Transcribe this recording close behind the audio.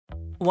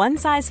One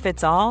size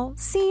fits all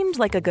seemed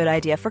like a good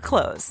idea for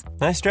clothes.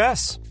 Nice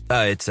dress.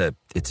 It's a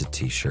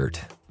t-shirt.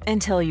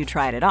 Until you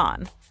tried it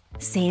on.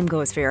 Same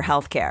goes for your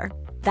healthcare.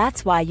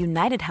 That's why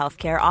United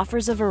Healthcare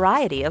offers a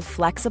variety of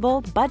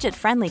flexible,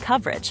 budget-friendly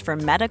coverage for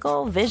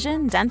medical,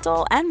 vision,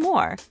 dental, and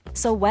more.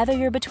 So whether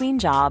you're between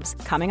jobs,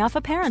 coming off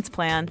a parent's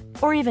plan,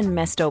 or even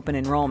missed open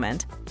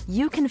enrollment,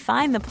 you can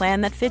find the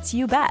plan that fits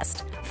you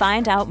best.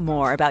 Find out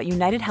more about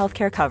United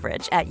Healthcare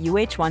coverage at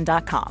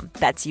uh1.com.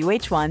 That's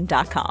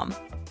uh1.com.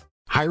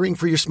 Hiring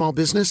for your small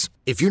business?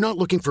 If you're not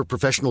looking for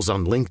professionals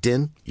on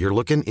LinkedIn, you're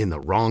looking in the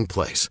wrong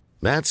place.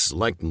 That's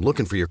like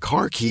looking for your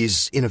car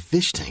keys in a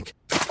fish tank.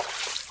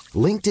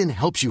 LinkedIn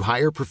helps you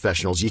hire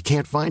professionals you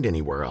can't find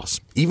anywhere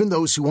else, even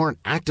those who aren't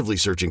actively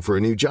searching for a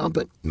new job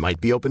but might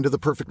be open to the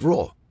perfect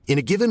role. In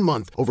a given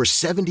month, over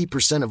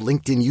 70% of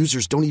LinkedIn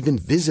users don't even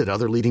visit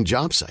other leading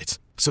job sites.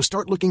 So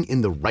start looking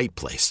in the right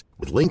place.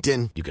 With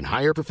LinkedIn, you can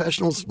hire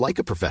professionals like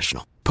a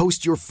professional.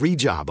 Post your free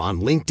job on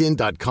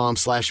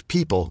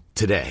linkedin.com/people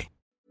today.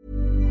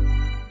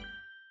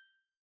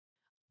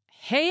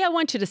 Hey, I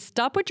want you to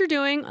stop what you're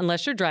doing,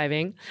 unless you're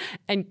driving,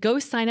 and go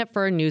sign up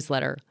for our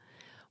newsletter.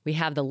 We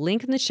have the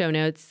link in the show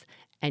notes,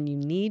 and you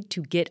need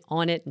to get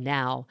on it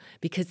now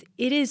because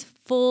it is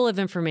full of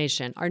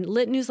information. Our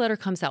Lit newsletter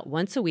comes out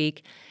once a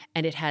week,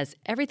 and it has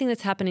everything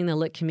that's happening in the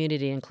Lit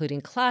community,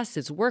 including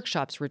classes,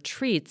 workshops,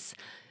 retreats,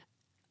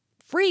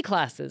 free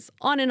classes,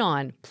 on and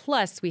on.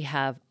 Plus, we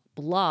have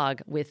blog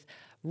with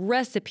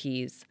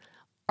recipes,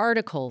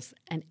 articles,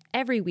 and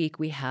every week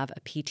we have a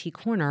PT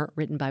Corner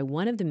written by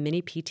one of the many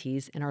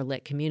PTs in our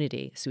Lit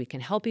community. So we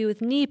can help you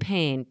with knee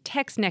pain,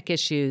 text neck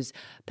issues,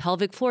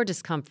 pelvic floor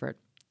discomfort,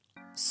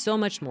 so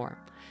much more.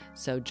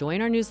 So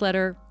join our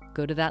newsletter,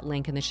 go to that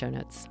link in the show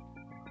notes.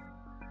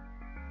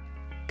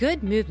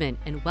 Good movement,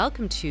 and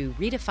welcome to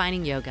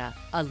Redefining Yoga,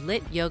 a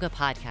Lit yoga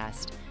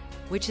podcast,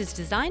 which is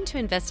designed to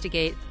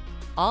investigate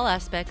all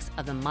aspects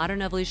of the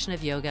modern evolution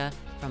of yoga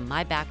from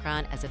my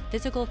background as a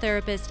physical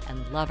therapist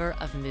and lover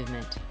of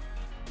movement.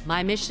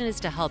 My mission is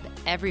to help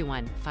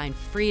everyone find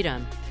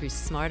freedom through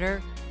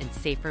smarter and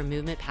safer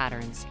movement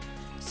patterns,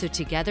 so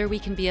together we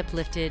can be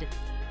uplifted,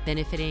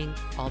 benefiting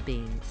all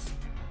beings.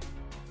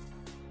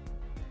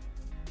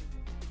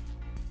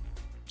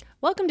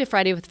 Welcome to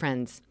Friday with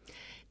Friends.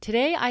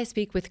 Today I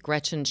speak with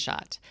Gretchen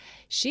Schott.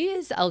 She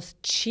is a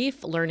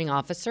Chief Learning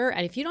Officer,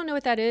 and if you don't know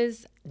what that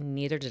is,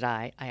 neither did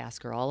I. I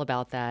asked her all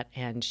about that,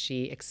 and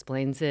she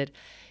explains it.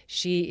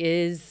 She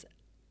is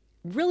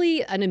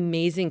really an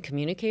amazing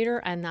communicator,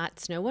 and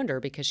that's no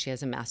wonder because she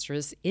has a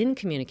master's in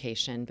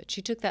communication, but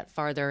she took that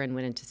farther and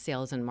went into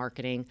sales and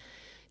marketing.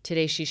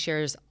 Today she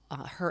shares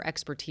her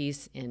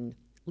expertise in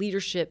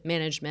leadership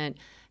management,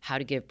 how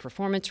to give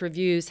performance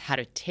reviews, how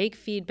to take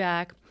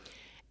feedback,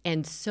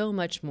 and so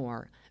much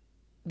more.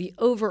 The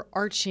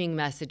overarching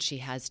message she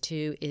has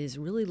too is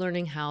really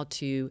learning how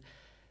to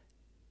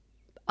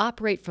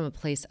operate from a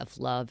place of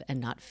love and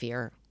not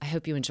fear. I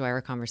hope you enjoy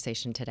our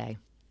conversation today.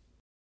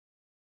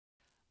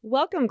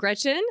 Welcome,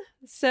 Gretchen.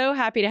 So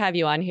happy to have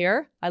you on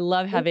here. I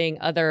love having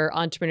other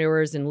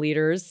entrepreneurs and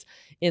leaders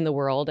in the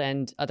world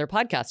and other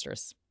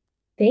podcasters.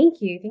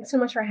 Thank you. Thanks so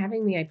much for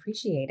having me. I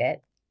appreciate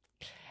it.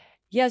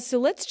 Yeah, so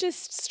let's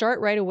just start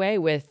right away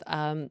with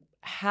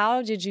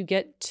how did you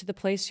get to the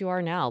place you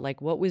are now?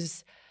 Like, what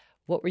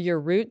were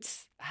your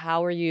roots?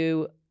 How are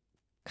you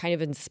kind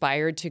of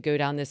inspired to go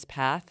down this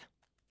path?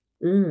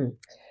 So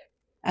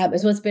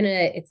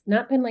it's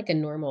not been like a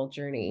normal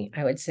journey,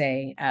 I would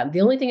say.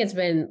 The only thing that's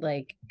been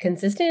like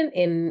consistent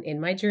in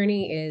my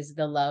journey is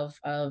the love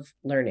of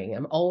learning.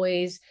 I'm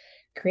always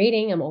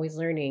creating, I'm always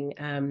learning.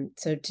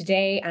 So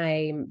today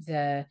I'm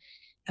the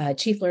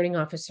Chief Learning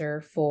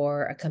Officer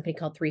for a company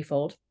called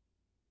Threefold.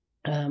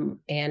 And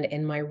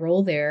in my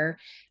role there,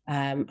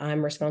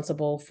 I'm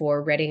responsible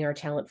for readying our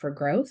talent for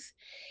growth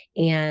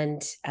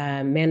and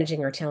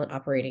managing our talent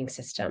operating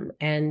system.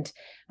 And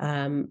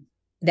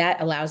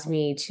that allows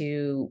me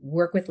to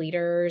work with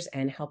leaders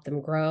and help them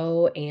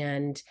grow.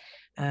 And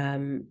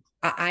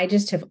I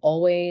just have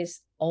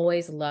always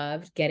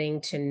loved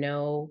getting to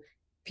know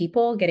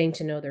people, getting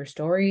to know their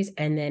stories,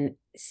 and then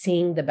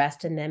seeing the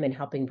best in them and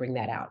helping bring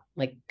that out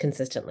like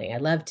consistently. I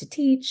love to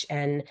teach.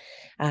 And,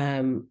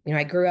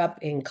 I grew up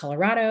in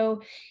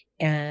Colorado.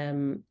 I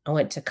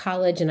went to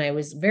college and I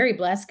was very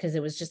blessed because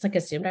it was just like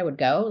assumed I would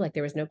go. Like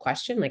there was no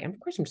question. Like, of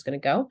course I'm just going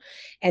to go.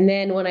 And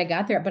then when I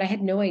got there, but I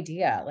had no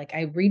idea, like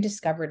I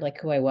rediscovered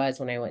like who I was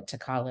when I went to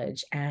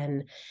college.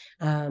 And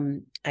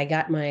I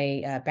got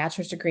my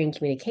bachelor's degree in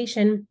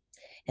communication.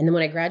 And then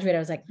when I graduated, I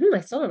was like,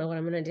 I still don't know what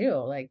I'm going to do.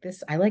 Like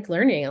this, I like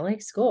learning. I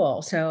like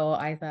school. So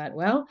I thought,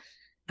 well,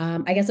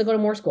 I guess I'll go to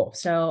more school.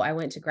 So I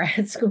went to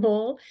grad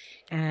school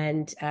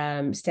and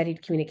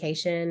studied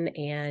communication.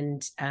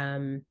 And,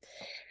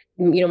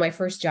 my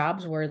first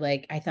jobs were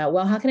like, I thought,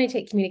 well, how can I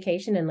take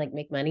communication and like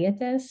make money at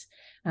this?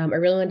 I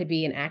really wanted to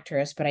be an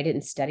actress, but I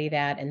didn't study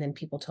that. And then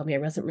people told me I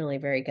wasn't really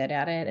very good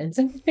at it. And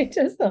so I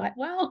just thought,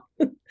 well,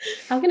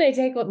 how can I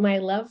take what my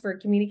love for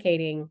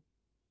communicating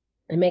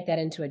and make that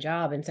into a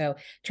job. And so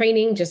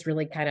training just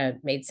really kind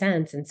of made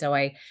sense. And so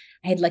I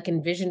had like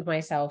envisioned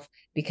myself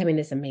becoming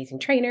this amazing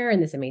trainer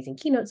and this amazing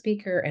keynote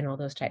speaker and all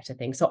those types of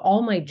things. So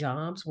all my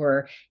jobs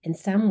were in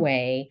some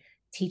way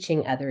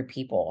teaching other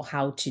people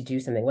how to do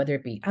something, whether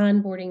it be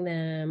onboarding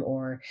them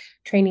or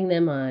training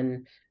them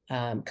on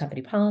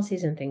company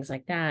policies and things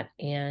like that.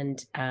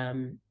 And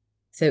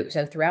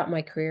so throughout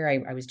my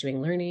career, I was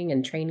doing learning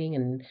and training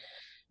and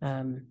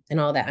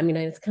all that. I mean,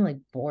 it's kind of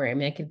like boring. I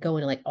mean, I could go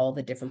into like all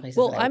the different places.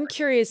 Well, that I I'm work.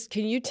 curious,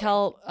 can you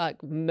tell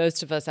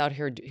most of us out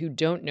here who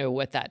don't know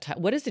what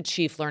what is a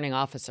chief learning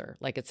officer?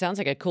 Like, it sounds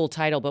like a cool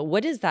title, but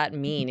what does that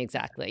mean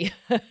exactly?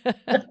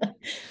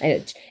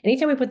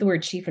 Anytime we put the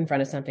word chief in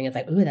front of something, it's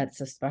like, ooh, that's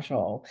so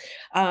special.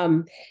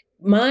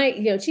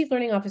 My, chief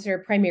learning officer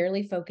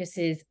primarily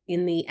focuses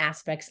in the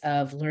aspects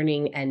of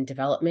learning and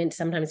development.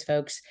 Sometimes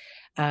folks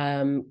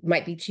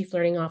might be chief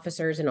learning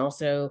officers and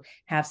also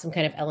have some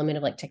kind of element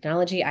of like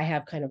technology. I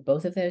have kind of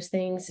both of those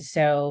things.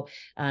 So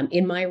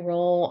in my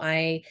role,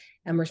 I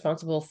am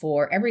responsible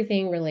for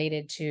everything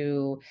related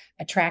to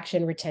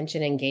attraction,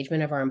 retention,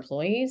 engagement of our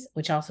employees,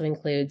 which also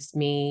includes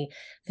me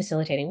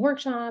facilitating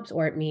workshops,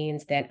 or it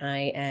means that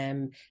I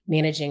am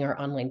managing our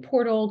online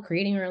portal,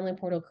 creating our online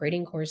portal,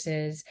 creating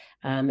courses.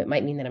 It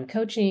might mean that I'm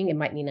coaching. It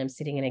might mean I'm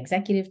sitting in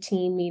executive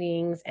team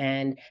meetings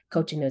and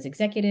coaching those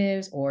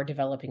executives or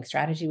developing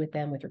strategy with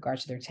them with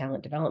regards to their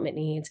talent development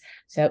needs.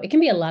 So it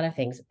can be a lot of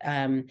things.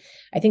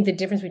 I think the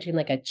difference between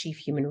like a chief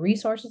human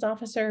resources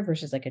officer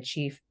versus like a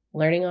chief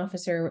learning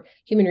officer,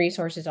 human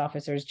resources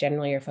officers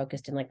generally are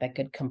focused in like that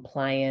good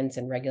compliance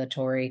and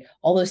regulatory,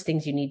 all those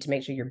things you need to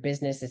make sure your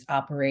business is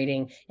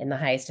operating in the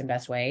highest and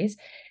best ways.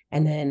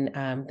 And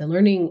then the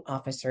learning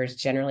officers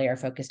generally are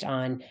focused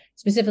on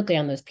specifically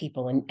on those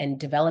people and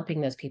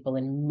developing those people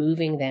and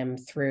moving them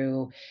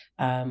through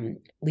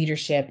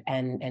leadership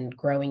and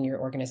growing your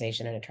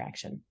organization and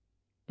attraction.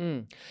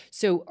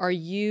 So are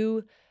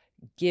you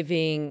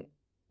giving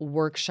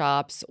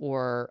workshops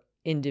or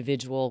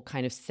individual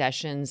kind of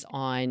sessions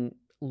on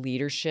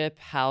leadership,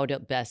 how to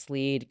best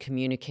lead,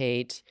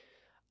 communicate,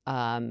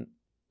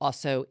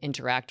 also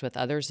interact with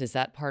others? Is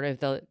that part of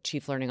the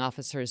chief learning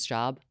officer's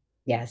job?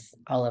 Yes,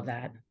 all of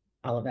that.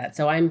 All of that.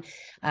 So I'm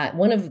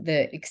one of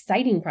the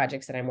exciting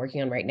projects that I'm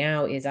working on right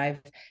now is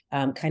I've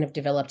kind of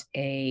developed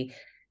a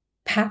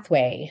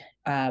pathway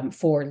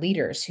for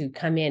leaders who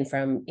come in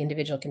from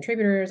individual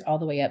contributors all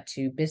the way up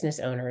to business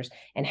owners.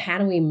 And how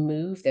do we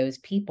move those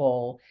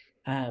people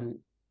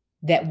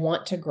that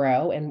want to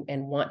grow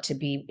and want to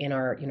be in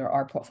our,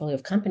 our portfolio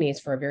of companies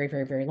for a very,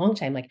 very, very long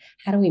time? Like,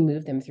 how do we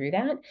move them through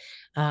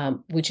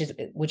that? Which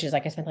is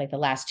like I spent like the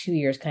last 2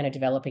 years kind of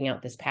developing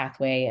out this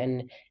pathway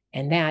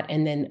and that.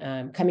 And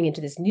then coming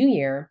into this new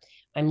year,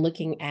 I'm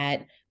looking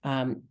at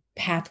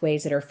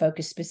pathways that are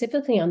focused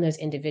specifically on those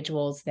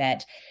individuals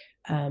that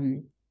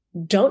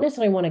don't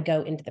necessarily want to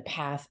go into the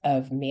path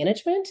of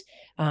management,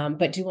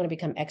 but do want to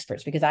become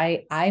experts, because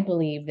I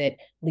believe that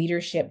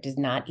leadership does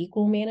not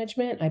equal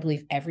management. I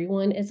believe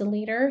everyone is a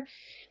leader.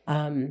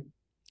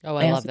 Oh,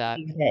 I love also that.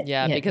 believe that,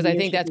 Yeah, because I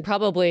think leadership that's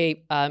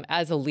probably,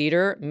 as a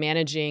leader,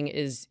 managing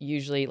is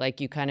usually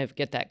like you kind of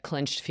get that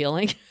clenched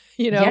feeling,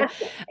 Yeah,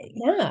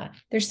 yeah.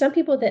 There's some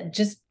people that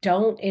just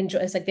don't enjoy.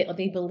 It's like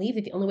they believe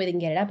that the only way they can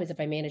get it up is if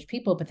I manage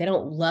people, but they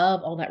don't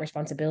love all that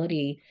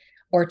responsibility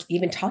or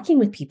even talking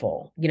with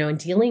people, and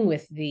dealing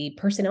with the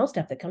personnel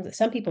stuff that comes.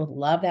 Some people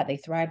love that. They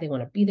thrive. They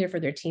want to be there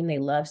for their team. They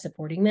love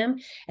supporting them.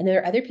 And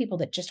there are other people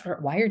that just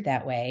aren't wired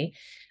that way.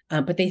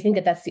 But they think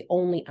that that's the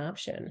only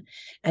option.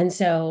 And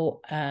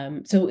so,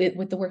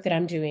 with the work that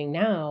I'm doing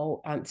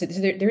now, so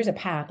there's a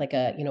path, like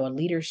a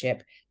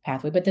leadership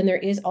pathway, but then there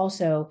is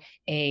also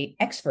a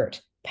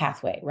expert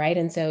pathway, right?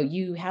 And so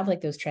you have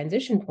like those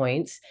transition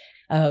points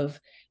of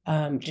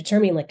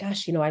determining, like,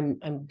 gosh,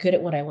 I'm good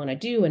at what I want to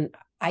do, and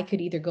I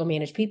could either go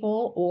manage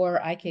people, or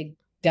I could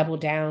double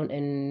down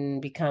and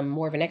become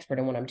more of an expert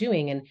in what I'm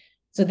doing. And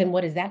so then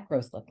what does that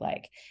growth look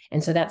like?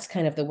 And so that's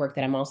kind of the work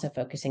that I'm also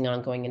focusing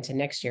on going into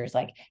next year, is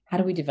like, how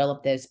do we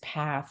develop those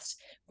paths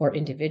for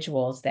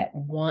individuals that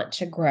want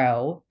to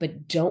grow,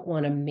 but don't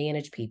want to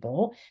manage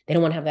people? They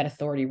don't want to have that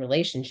authority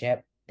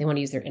relationship. They want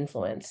to use their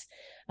influence.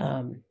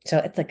 So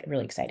it's like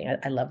really exciting.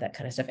 I love that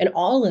kind of stuff. And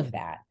all of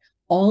that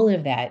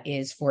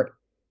is for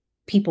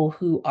people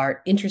who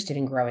are interested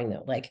in growing,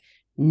 though. Like,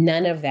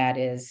 none of that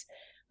is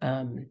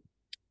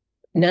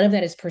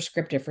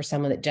prescriptive for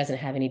someone that doesn't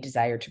have any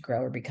desire to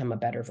grow or become a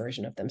better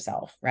version of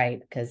themselves,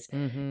 right? Because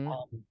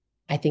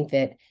I think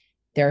that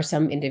there are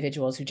some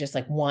individuals who just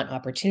like want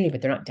opportunity,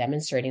 but they're not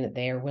demonstrating that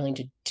they are willing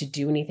to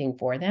do anything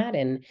for that.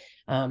 And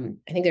I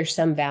think there's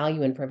some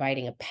value in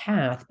providing a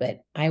path,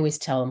 but I always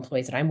tell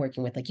employees that I'm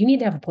working with, like, you need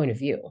to have a point of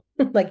view.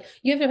 Like,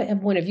 you have to have a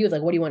point of view.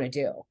 Like, what do you want to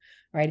do?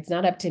 Right? It's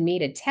not up to me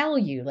to tell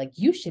you, like,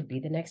 you should be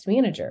the next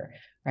manager,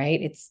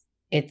 right? It's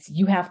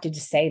you have to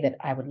just say that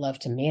I would love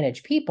to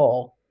manage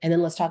people, and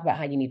then let's talk about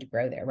how you need to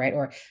grow there, right?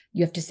 Or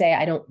you have to say,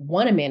 I don't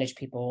want to manage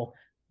people,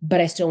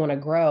 but I still want to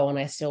grow, and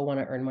I still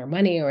want to earn more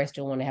money, or I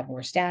still want to have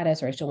more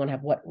status, or I still want to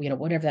have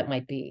whatever that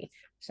might be.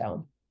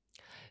 So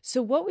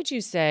what would you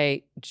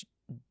say,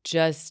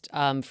 just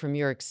from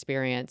your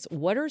experience,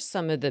 what are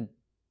some of the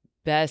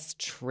best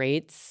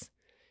traits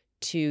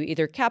to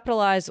either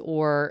capitalize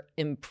or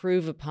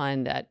improve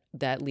upon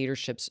that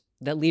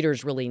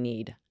leaders really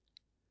need?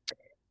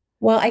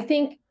 Well, I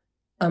think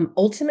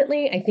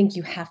ultimately, I think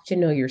you have to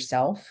know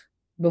yourself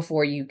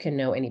before you can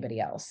know anybody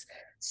else.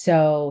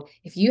 So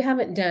if you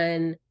haven't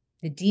done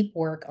the deep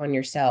work on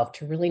yourself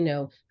to really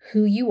know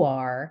who you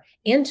are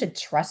and to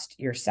trust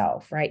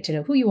yourself, right? To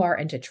know who you are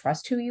and to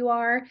trust who you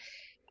are,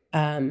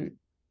 um,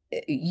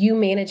 you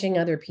managing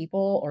other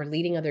people or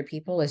leading other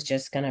people is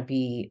just going to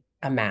be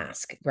a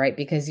mask, right?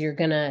 Because you're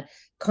going to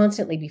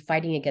constantly be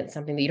fighting against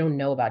something that you don't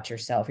know about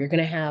yourself. You're going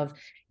to have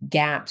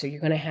gaps or you're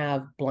going to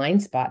have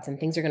blind spots, and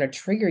things are going to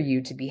trigger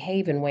you to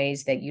behave in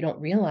ways that you don't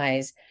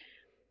realize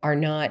are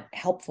not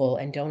helpful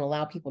and don't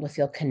allow people to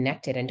feel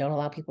connected and don't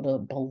allow people to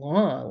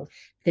belong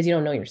because you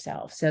don't know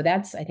yourself. So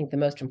that's, I think, the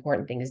most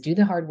important thing is do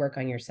the hard work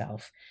on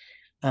yourself.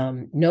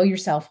 Know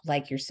yourself,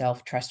 like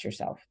yourself, trust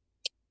yourself.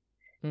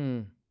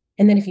 Mm.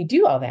 And then if you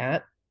do all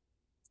that,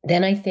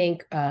 then I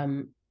think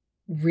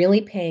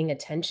really paying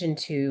attention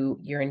to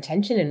your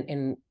intention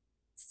and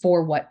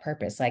for what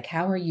purpose, like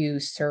how are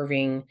you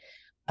serving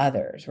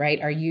others,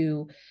 right? Are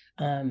you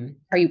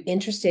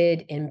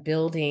interested in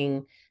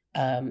building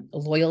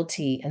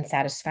loyalty and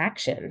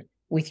satisfaction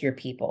with your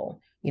people?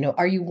 You know,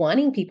 are you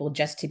wanting people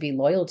just to be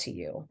loyal to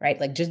you, right?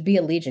 Like just be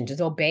allegiant, just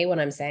obey what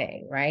I'm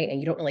saying, right? And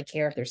you don't really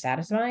care if they're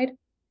satisfied.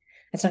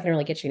 That's not going to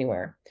really get you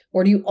anywhere.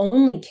 Or do you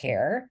only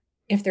care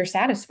if they're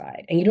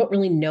satisfied and you don't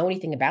really know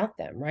anything about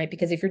them, right?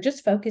 Because if you're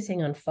just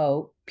focusing on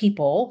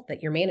people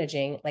that you're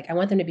managing, like I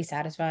want them to be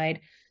satisfied,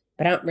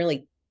 but I don't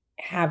really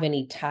have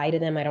any tie to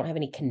them, I don't have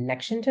any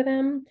connection to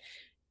them,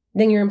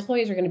 then your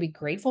employees are going to be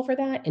grateful for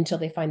that until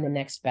they find the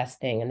next best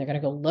thing and they're going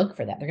to go look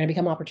for that. They're going to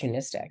become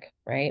opportunistic,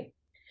 right?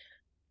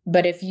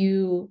 But if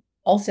you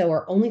also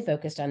are only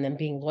focused on them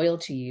being loyal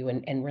to you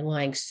and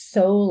relying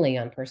solely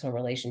on personal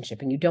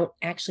relationship, and you don't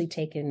actually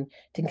take into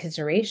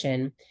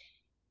consideration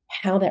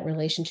how that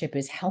relationship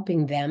is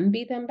helping them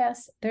be their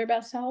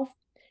best self,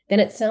 then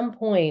at some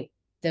point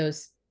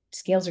those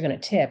scales are going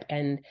to tip,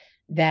 and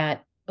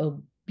that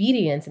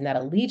obedience and that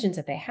allegiance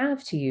that they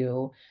have to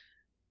you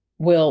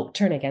will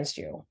turn against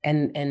you,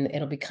 and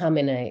it'll become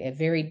in a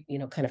very,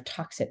 kind of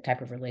toxic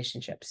type of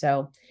relationship.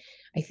 So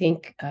I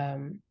think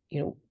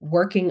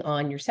working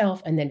on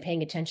yourself and then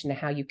paying attention to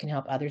how you can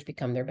help others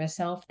become their best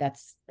self,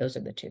 those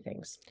are the two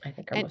things I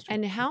think are most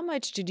And important. how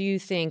much do you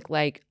think,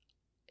 like,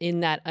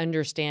 in that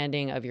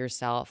understanding of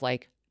yourself,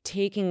 like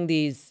taking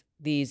these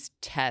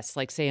tests,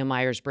 like say a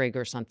Myers-Briggs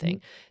or something,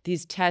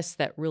 these tests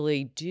that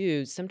really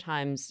do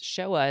sometimes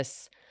show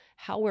us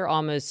how we're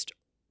almost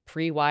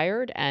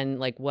pre-wired and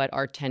like what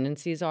our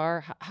tendencies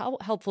are. How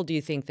helpful do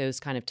you think those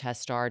kind of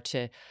tests are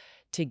to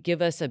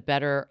give us a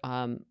better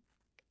kind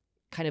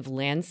of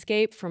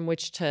landscape from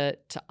which to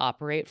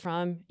operate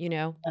from, you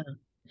know?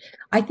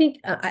 I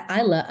think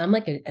I love, I'm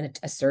like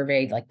a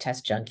survey, like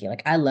test junkie.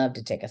 Like I love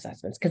to take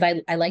assessments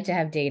because I like to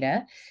have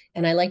data,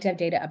 and I like to have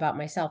data about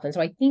myself. And so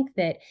I think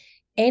that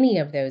any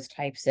of those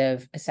types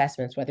of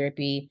assessments, whether it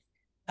be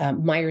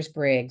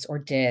Myers-Briggs or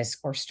DISC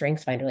or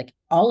StrengthsFinder, like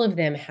all of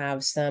them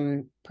have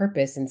some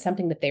purpose and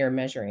something that they are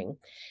measuring.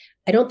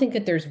 I don't think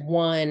that there's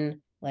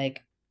one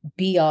like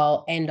be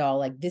all end all,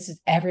 like this is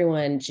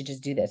everyone should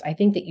just do this. I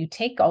think that you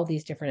take all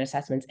these different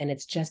assessments and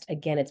it's just,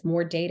 again, it's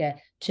more data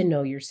to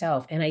know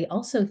yourself. And I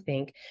also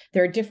think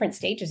there are different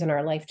stages in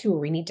our life too,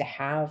 where we need to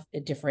have a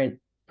different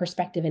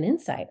perspective and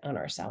insight on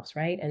ourselves,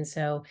 right? And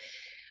so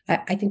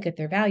I think that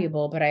they're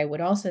valuable, but I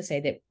would also say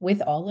that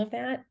with all of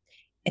that,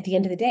 at the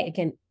end of the day,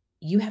 again,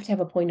 you have to have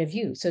a point of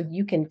view. So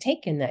you can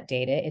take in that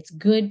data. It's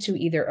good to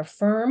either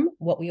affirm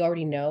what we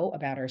already know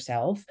about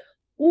ourselves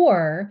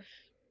or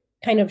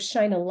kind of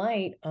shine a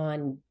light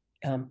on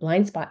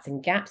blind spots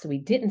and gaps that we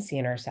didn't see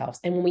in ourselves.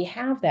 And when we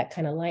have that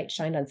kind of light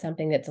shined on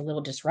something that's a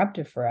little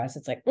disruptive for us,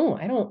 it's like, oh,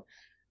 I don't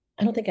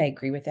think I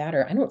agree with that,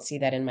 or I don't see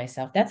that in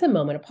myself. That's a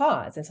moment of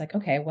pause. It's like,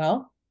 okay,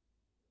 well,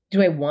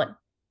 do I want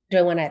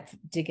to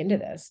dig into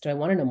this? Do I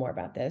want to know more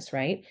about this?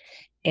 Right.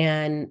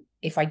 And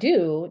if I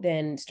do,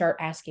 then start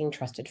asking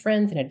trusted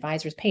friends and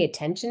advisors, pay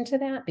attention to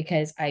that,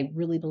 because I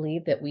really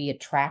believe that we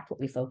attract what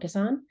we focus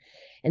on.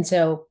 And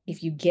so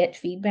if you get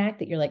feedback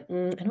that you're like,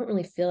 I don't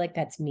really feel like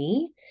that's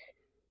me,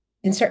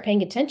 then start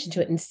paying attention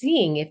to it and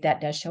seeing if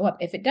that does show up.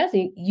 If it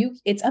doesn't,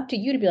 it's up to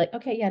you to be like,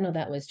 okay, yeah, no,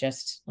 that was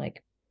just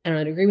like, I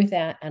don't agree with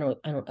that. I don't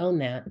own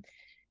that.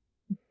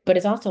 But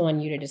it's also on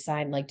you to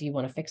decide, like, do you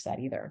want to fix that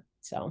either?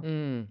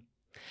 So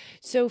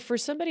So for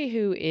somebody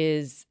who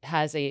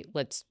has a,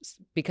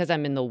 because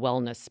I'm in the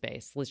wellness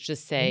space, let's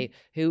just say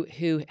who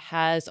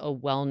has a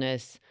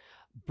wellness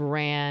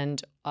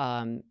brand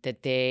that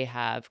they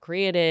have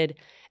created,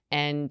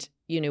 and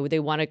they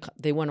want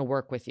to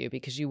work with you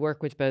because you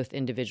work with both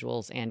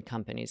individuals and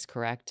companies,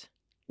 correct?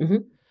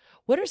 mhm.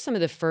 What are some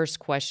of the first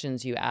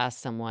questions you ask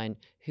someone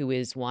who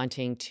is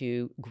wanting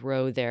to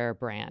grow their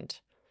brand?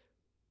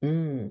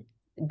 And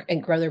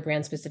grow their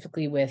brand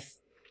specifically with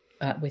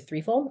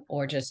Threefold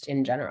or just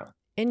in general?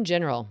 In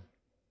general.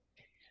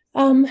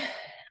 Um,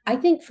 I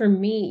think for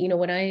me,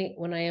 when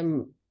I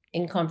am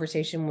in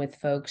conversation with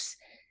folks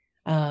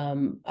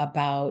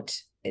about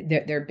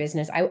their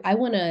business, I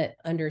want to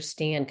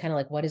understand kind of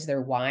like what is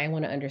their why. I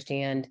want to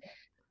understand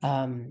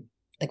um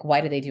like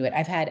why do they do it.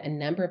 I've had a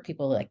number of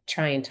people like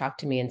try and talk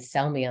to me and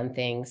sell me on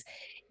things,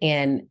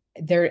 and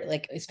they're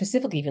like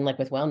specifically even like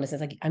with wellness, it's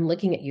like I'm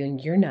looking at you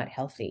and you're not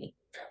healthy,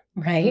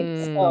 right?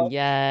 So,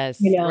 Yes.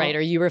 you Right. know,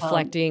 Are you um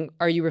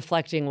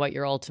reflecting what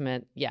you're what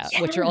you're yeah.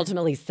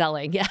 ultimately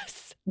selling?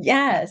 Yes.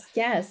 Yes,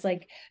 yes.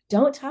 Like,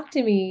 don't talk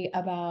to me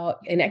about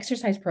an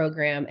exercise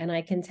program. And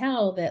I can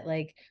tell that,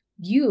 like,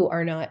 you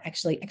are not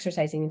actually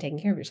exercising and taking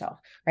care of yourself,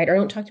 right? Or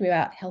don't talk to me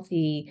about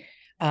healthy,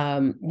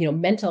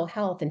 mental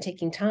health and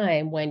taking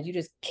time when you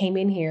just came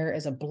in here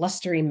as a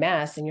blustery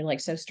mess and you're like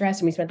so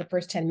stressed. And we spent the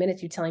first 10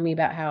 minutes you telling me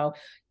about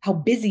how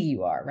busy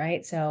you are,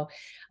 right? So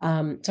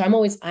I'm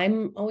always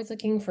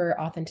looking for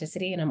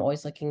authenticity, and I'm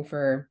always looking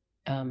for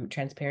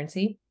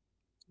transparency.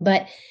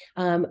 But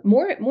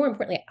more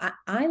importantly,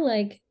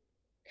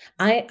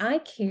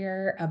 I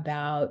care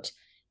about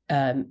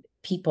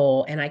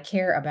people, and I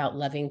care about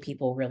loving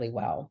people really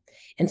well.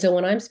 And so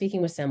when I'm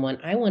speaking with someone,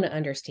 I want to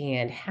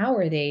understand how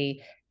are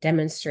they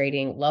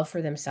demonstrating love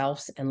for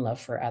themselves and love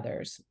for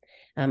others.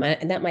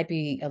 And that might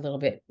be a little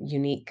bit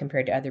unique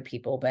compared to other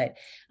people, but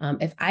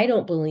if I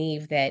don't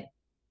believe that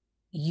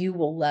you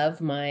will love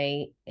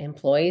my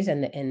employees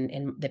and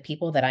the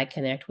people that I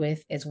connect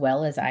with as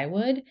well as I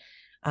would,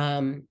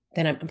 then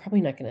I'm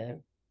probably not gonna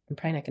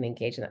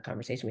engage in that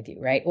conversation with you,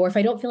 right? Or if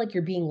I don't feel like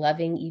you're being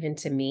loving even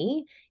to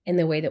me in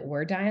the way that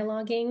we're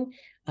dialoguing,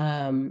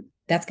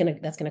 that's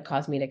gonna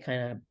cause me to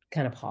kind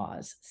of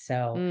pause.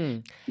 So,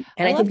 Mm.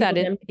 and I I love think that.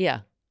 people then Yeah.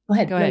 go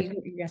ahead. Go No, ahead.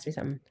 you asked me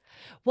something.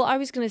 Well, I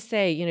was going to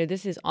say,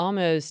 this is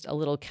almost a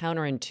little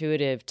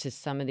counterintuitive to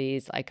some of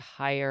these like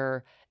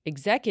higher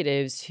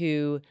executives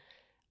who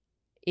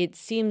it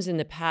seems in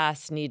the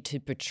past need to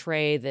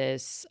portray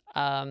this.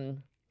 I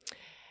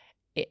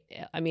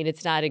mean,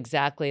 it's not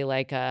exactly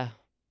like a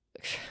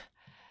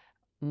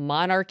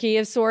monarchy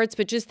of sorts,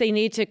 but just they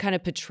need to kind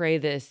of portray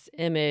this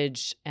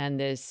image and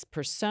this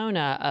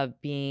persona of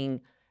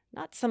being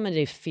not someone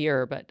to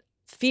fear, but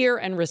fear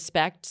and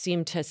respect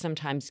seem to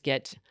sometimes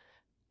get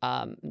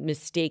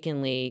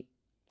mistakenly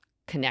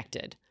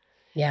connected.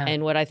 Yeah.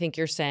 And what I think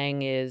you're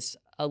saying is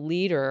a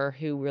leader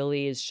who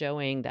really is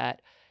showing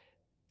that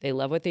they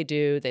love what they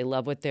do, they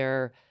love what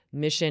their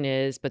mission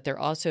is, but they're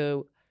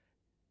also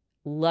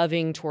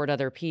loving toward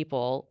other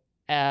people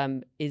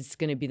is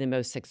going to be the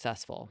most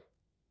successful.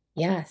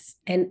 Yes.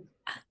 And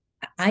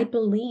I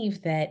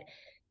believe that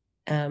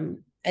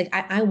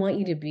I want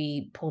you to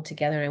be pulled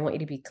together, and I want you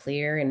to be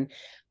clear,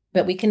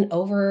 but we can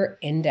over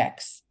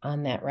index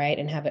on that, right?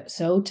 And have it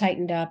so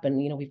tightened up, and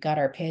we've got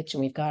our pitch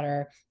and we've got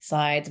our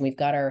slides and we've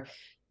got our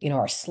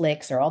our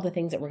slicks or all the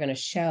things that we're going to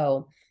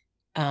show.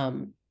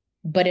 um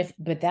but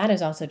that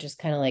is also just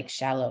kind of like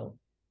shallow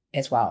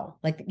as well.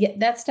 Like, yeah,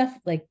 that stuff,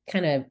 like,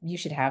 kind of, you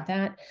should have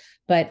that,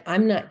 but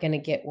I'm not going to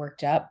get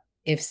worked up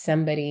if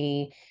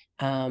somebody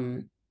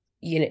um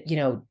you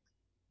know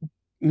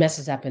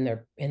messes up in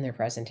their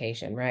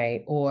presentation,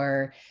 right?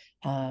 Or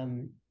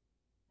um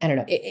I don't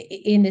know,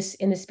 in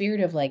the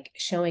spirit of like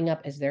showing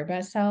up as their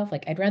best self,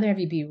 like I'd rather have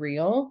you be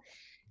real,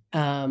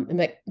 and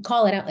like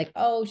call it out, like,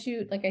 oh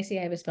shoot, like I see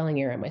I have a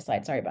spelling error on my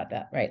slide, sorry about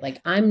that, right? Like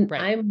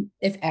Right.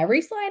 if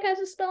every slide has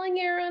a spelling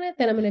error on it,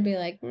 then I'm going to be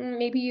like,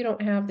 maybe you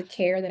don't have the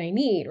care that I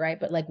need, right?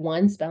 But like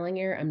one spelling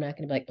error, I'm not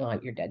going to be like, oh,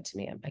 you're dead to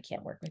me, I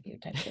can't work with you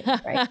type thing,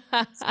 right?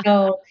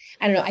 So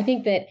I don't know, I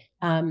think that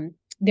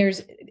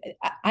there's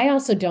I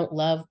also don't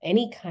love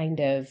any kind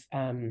of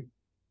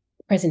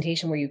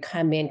presentation where you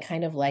come in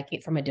kind of like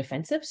it from a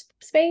defensive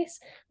space.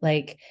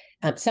 Like,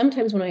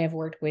 sometimes when I have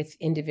worked with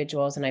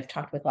individuals and I've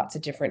talked with lots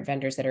of different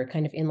vendors that are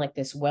kind of in like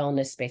this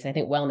wellness space, I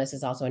think wellness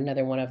is also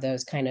another one of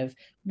those kind of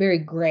very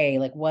gray,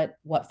 like what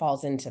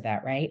falls into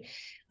that, right?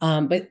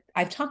 But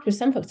I've talked with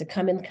some folks that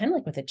come in kind of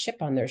like with a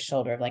chip on their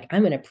shoulder of like,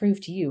 I'm going to prove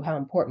to you how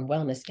important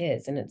wellness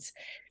is. And it's,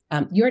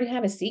 you already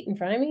have a seat in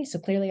front of me, so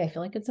clearly I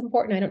feel like it's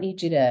important. I don't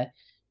need you to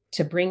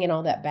bring in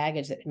all that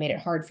baggage that made it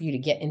hard for you to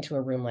get into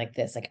a room like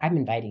this. Like, I'm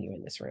inviting you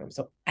in this room,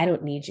 so I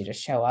don't need you to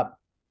show up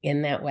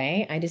in that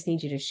way. I just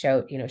need you to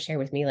share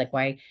with me, like,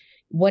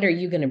 what are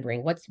you going to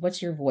bring?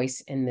 What's your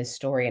voice in this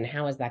story, and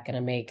how is that going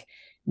to make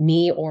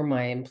me or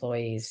my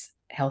employees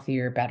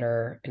healthier,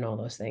 better, and all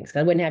those things? 'Cause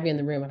I wouldn't have you in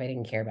the room if I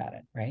didn't care about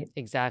it, right?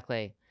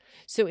 Exactly.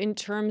 So in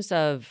terms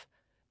of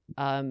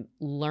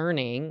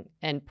learning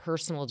and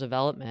personal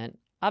development,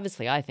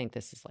 obviously I think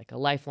this is like a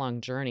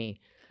lifelong journey.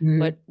 Mhm.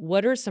 But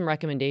what are some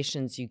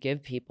recommendations you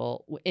give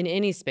people in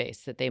any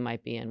space that they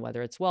might be in,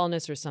 whether it's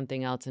wellness or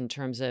something else, in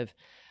terms of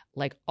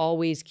like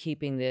always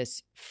keeping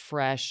this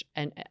fresh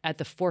and at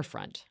the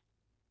forefront?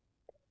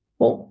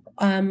 Well,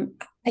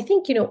 I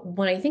think,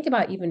 when I think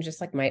about even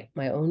just like my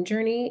own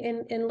journey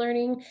in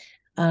learning,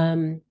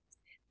 um,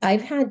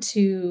 I've had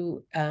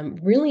to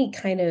really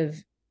kind of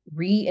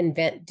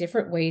reinvent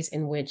different ways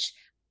in which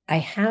I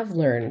have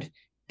learned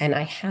and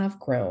I have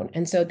grown.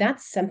 And so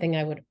that's something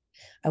I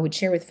would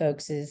share with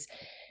folks is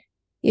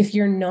If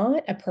you're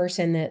not a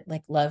person that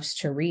like loves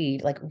to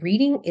read, like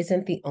reading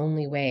isn't the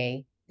only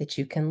way that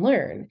you can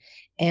learn.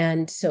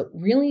 And so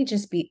really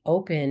just be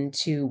open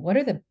to what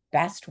are the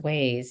best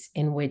ways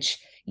in which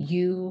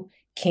you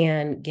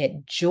can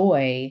get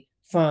joy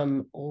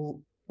from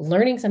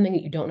learning something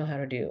that you don't know how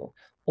to do,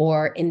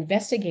 or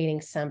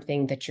investigating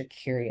something that you're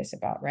curious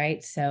about,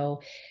 right?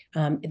 So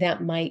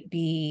that might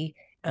be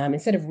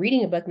instead of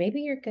reading a book,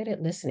 maybe you're good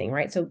at listening,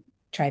 right? So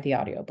try the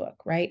audiobook,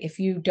 right? If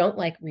you don't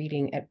like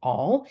reading at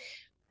all,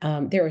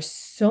 there is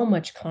so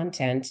much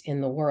content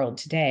in the world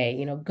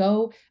today.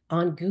 Go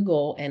on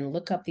Google and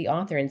look up the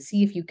author and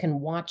see if you can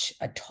watch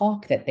a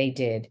talk that they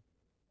did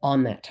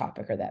on that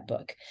topic or that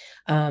book.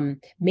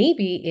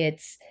 Maybe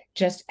it's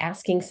just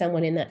asking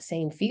someone in that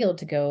same field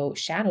to go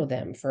shadow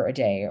them for a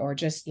day, or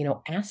just,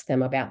 ask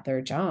them about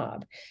their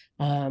job.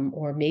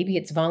 Or maybe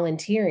it's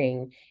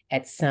volunteering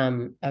at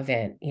some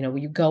event, where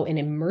you go and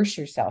immerse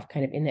yourself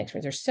kind of in the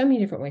experience. There's so many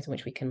different ways in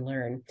which we can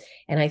learn.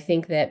 And I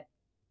think that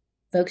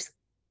folks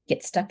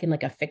get stuck in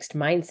like a fixed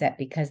mindset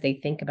because they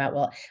think about,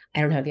 well,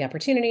 I don't have the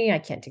opportunity. I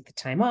can't take the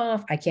time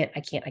off. I can't.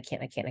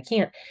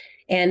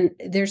 And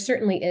there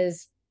certainly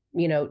is,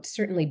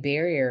 certainly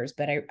barriers,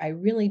 but I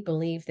really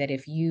believe that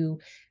if you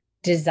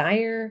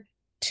desire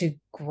to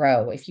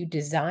grow, if you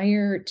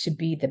desire to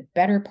be the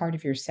better part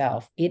of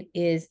yourself, it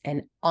is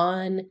an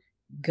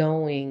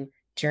ongoing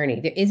journey.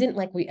 There isn't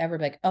like we ever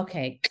like,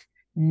 okay,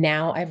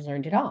 now I've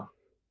learned it all.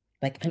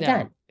 Like I'm No,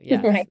 done.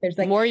 yes. Right. There's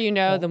The like, more you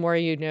know, the more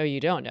you know you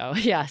don't know.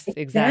 Yes,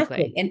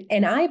 exactly. exactly.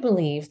 And I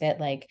believe that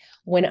like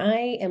when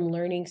I am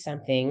learning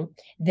something,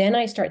 then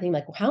I start thinking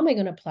like, well, how am I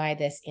going to apply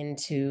this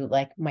into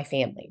like my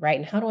family, right?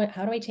 And how do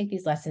I take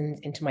these lessons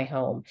into my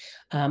home?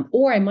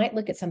 Or I might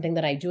look at something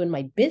that I do in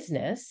my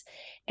business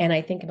and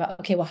I think about,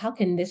 okay, well, how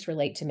can this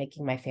relate to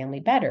making my family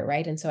better,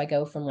 right? And so I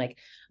go from like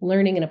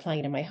learning and applying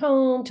it in my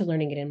home to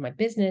learning it in my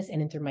business.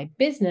 And then through my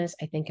business,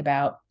 I think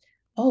about,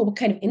 oh, what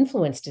kind of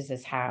influence does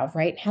this have,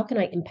 right? How can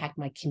I impact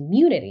my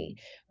community,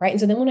 right? And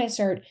so then when I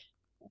start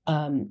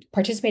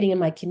participating in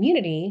my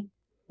community,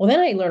 well, then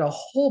I learn a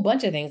whole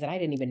bunch of things that I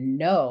didn't even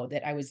know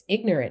that I was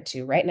ignorant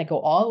to, right? And I go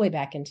all the way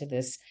back into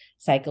this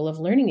cycle of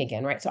learning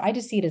again, right? So I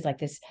just see it as like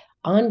this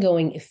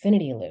ongoing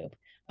affinity loop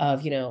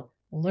of,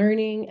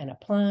 learning and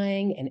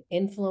applying and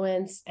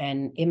influence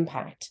and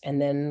impact,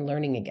 and then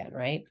learning again,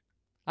 right?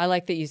 I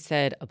like that you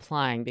said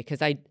applying, because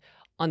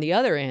on the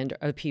other end,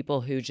 are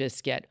people who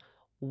just get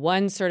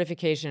one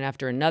certification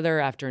after another,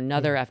 after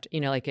another, after,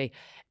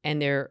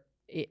 and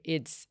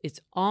it's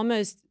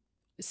almost,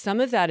 some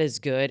of that is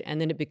good. And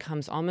then it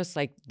becomes almost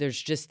like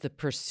there's just the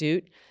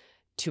pursuit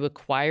to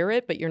acquire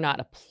it, but you're not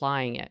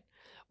applying it.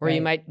 Or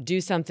you might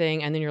do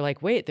something and then you're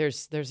like, wait,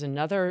 there's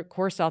another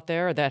course out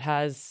there that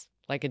has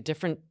like a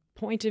different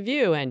point of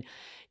view. And,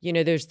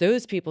 there's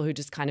those people who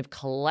just kind of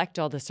collect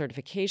all the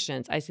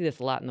certifications. I see this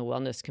a lot in the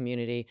wellness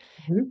community,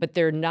 but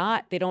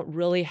they don't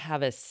really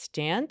have a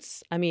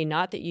stance. I mean,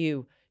 not that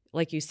you,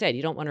 like you said,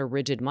 you don't want a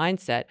rigid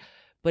mindset,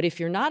 but if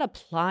you're not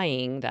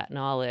applying that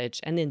knowledge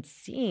and then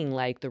seeing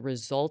like the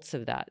results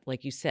of that,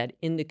 like you said,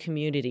 in the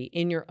community,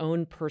 in your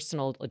own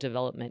personal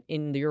development,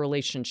 in your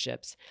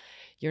relationships,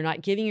 you're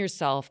not giving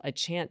yourself a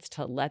chance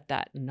to let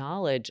that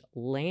knowledge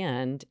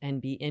land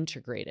and be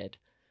integrated.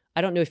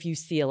 I don't know if you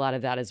see a lot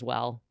of that as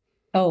well.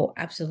 Oh,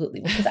 absolutely.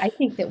 Because I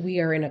think that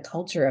we are in a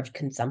culture of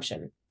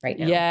consumption right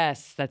now.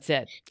 Yes, that's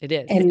it. It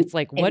is. And It's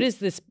like, what is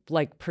this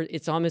like?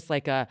 It's almost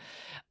like a,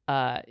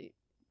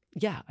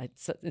 yeah.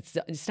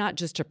 It's not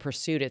just a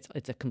pursuit.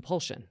 It's a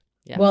compulsion.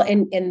 Yeah. well,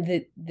 and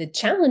the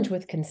challenge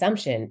with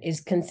consumption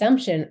is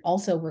consumption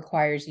also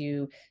requires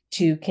you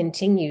to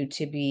continue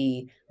to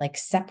be like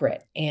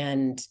separate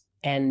and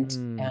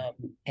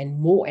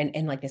more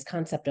and like this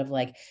concept of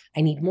like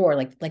I need more,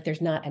 like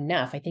there's not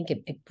enough. I think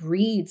it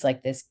breeds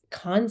like this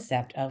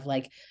concept of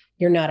like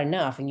you're not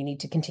enough and you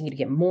need to continue to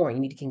get more. You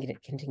need to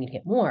continue to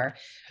get more.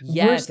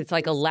 Yes, it's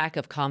like a lack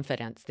of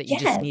confidence that you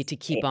just need Yes. to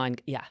keep on.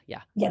 Yeah,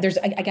 yeah. Yeah,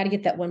 I got to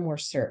get that one more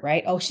cert,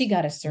 right? Oh, she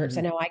got a cert, so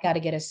now I got to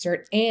get a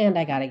cert and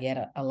I got to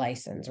get a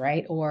license,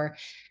 right? Or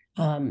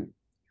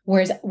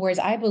whereas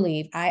I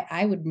believe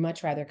I would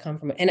much rather come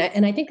from,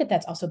 and I think that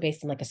that's also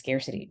based in like a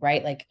scarcity,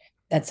 right? Like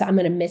that's I'm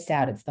going to miss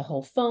out. It's the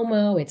whole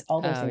FOMO. It's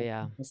all those Oh, things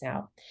yeah. miss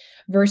out.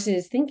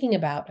 Versus thinking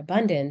about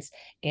abundance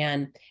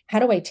and how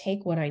do I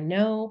take what I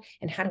know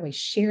and how do I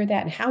share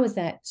that and how is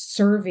that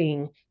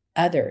serving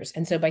others?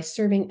 And so by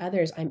serving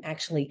others, I'm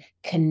actually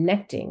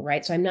connecting,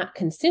 right? So I'm not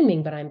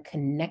consuming, but I'm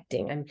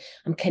connecting.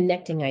 I'm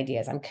connecting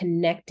ideas. I'm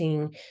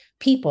connecting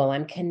people.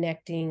 I'm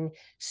connecting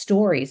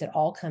stories that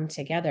all come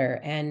together.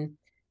 And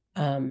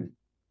I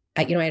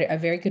had a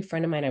very good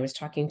friend of mine I was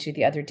talking to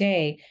the other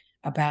day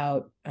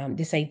about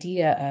this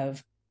idea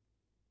of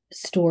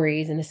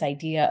stories and this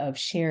idea of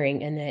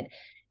sharing, and that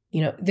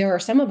there are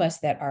some of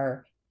us that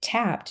are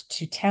tapped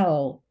to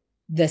tell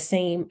the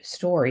same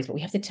stories, but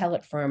we have to tell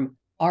it from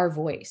our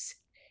voice,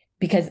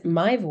 because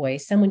my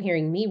voice, someone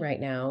hearing me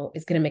right now,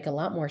 is going to make a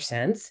lot more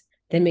sense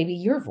than maybe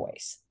your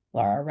voice,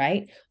 Laura,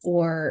 right?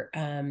 Or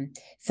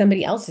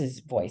somebody else's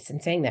voice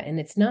and saying that. And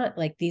it's not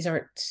like these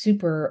aren't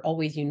super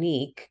always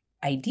unique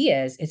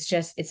ideas.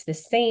 It's the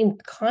same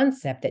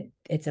concept, that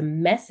it's a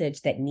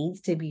message that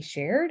needs to be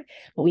shared,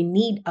 but we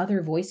need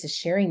other voices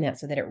sharing that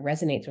so that it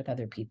resonates with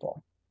other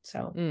people.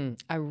 So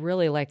I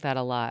really like that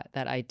a lot,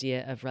 that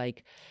idea of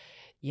like,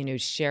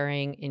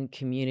 sharing in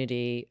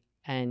community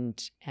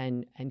and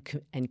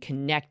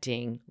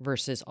connecting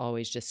versus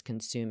always just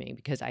consuming,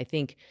 because I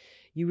think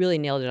you really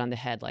nailed it on the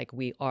head. Like,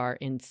 we are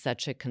in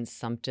such a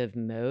consumptive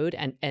mode,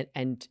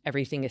 and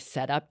everything is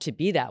set up to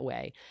be that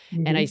way.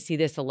 And I see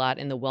this a lot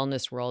in the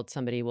wellness world.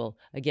 Somebody will,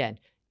 again,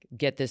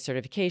 get this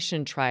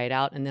certification, try it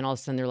out, and then all of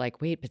a sudden they're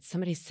like, wait, but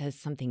somebody says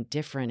something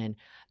different, and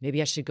maybe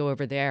I should go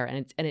over there.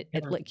 And it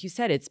like you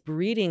said, it's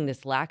breeding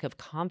this lack of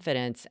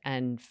confidence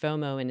and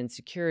FOMO and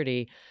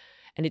insecurity.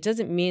 And it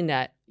doesn't mean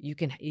that you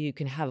can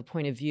have a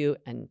point of view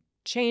and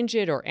change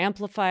it or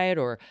amplify it,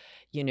 or,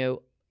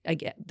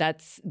 again,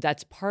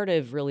 that's part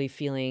of really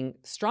feeling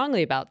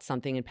strongly about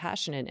something and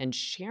passionate and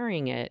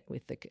sharing it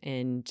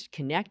and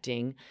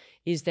connecting,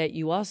 is that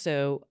you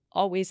also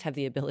always have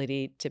the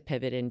ability to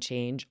pivot and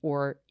change,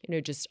 or,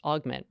 just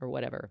augment or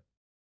whatever.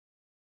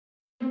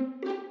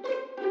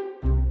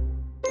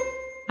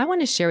 I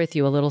want to share with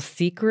you a little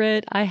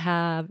secret I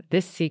have.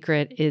 This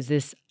secret is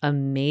this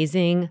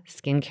amazing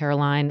skincare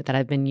line that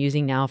I've been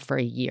using now for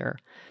a year.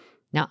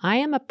 Now, I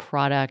am a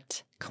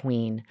product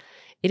queen.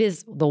 It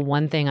is the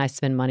one thing I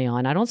spend money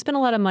on. I don't spend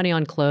a lot of money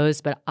on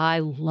clothes, but I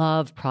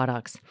love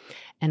products.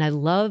 And I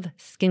love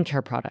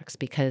skincare products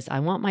because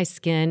I want my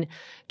skin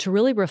to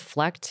really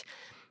reflect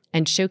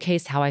and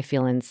showcase how I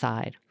feel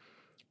inside.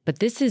 But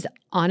this is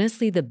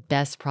honestly the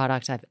best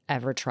product I've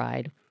ever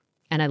tried.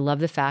 And I love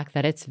the fact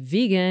that it's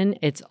vegan,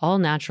 it's all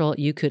natural.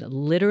 You could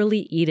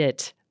literally eat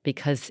it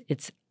because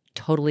it's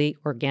totally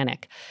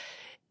organic.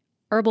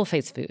 Herbal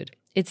Face Food.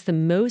 It's the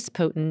most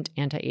potent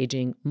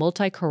anti-aging,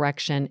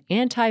 multi-correction,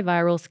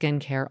 antiviral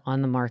skincare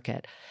on the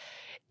market.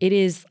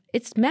 It's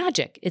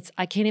magic.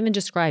 I can't even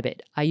describe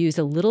it. I use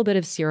a little bit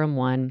of Serum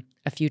 1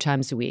 a few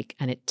times a week,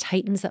 and it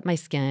tightens up my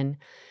skin.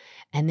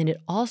 And then it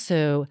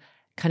also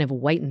kind of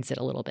whitens it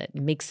a little bit,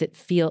 makes it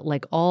feel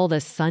like all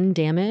the sun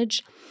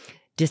damage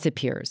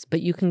disappears.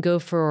 But you can go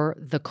for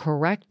the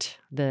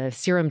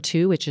Serum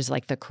 2, which is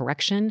like the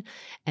correction,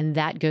 and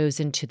that goes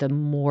into the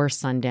more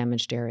sun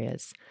damaged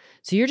areas.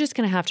 So you're just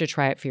going to have to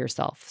try it for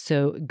yourself.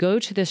 So go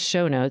to the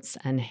show notes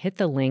and hit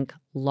the link.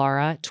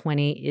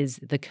 Laura20 is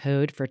the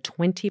code for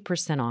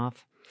 20%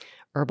 off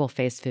Herbal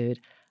Face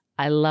Food.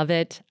 I love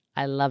it.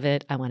 I love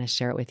it. I want to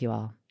share it with you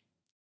all.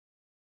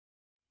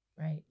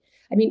 Right.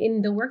 I mean,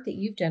 in the work that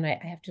you've done, I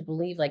have to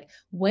believe, like,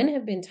 when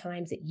have been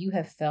times that you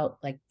have felt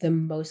like the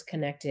most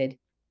connected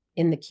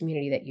in the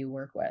community that you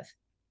work with?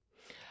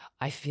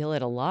 I feel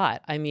it a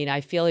lot. I mean,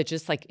 I feel it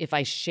just like if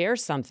I share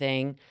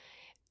something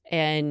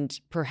and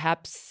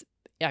perhaps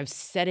I've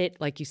said it,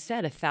 like you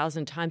said,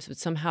 1,000 times, but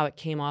somehow it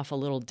came off a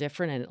little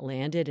different and it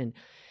landed, and,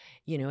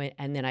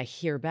 and then I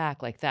hear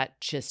back like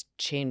that just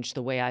changed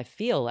the way I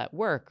feel at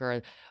work,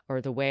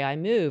 or the way I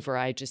move, or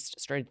I just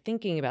started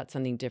thinking about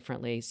something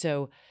differently.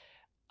 So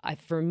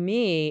for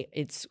me,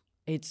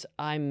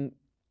 I'm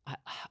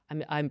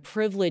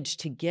privileged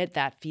to get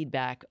that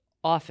feedback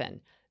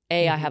often.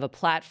 I have a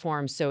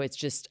platform, so it's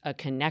just a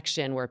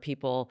connection where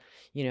people,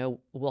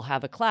 will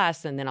have a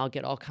class and then I'll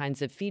get all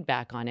kinds of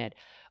feedback on it.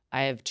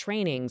 I have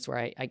trainings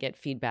where I get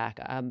feedback,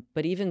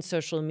 but even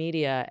social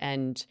media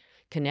and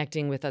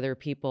connecting with other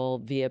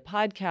people via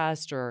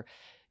podcast or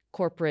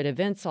corporate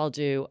events I'll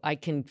do, I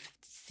can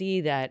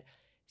see that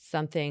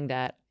something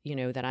that,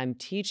 that I'm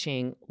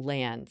teaching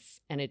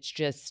lands. And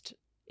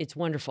it's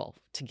wonderful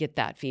to get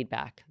that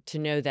feedback, to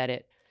know that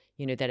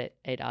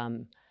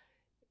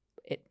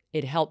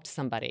it helped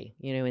somebody,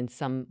 in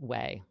some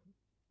way.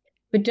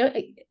 But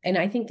and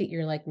I think that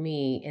you're like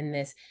me in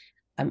this.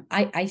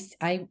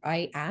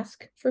 I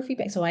ask for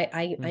feedback, so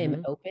I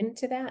am open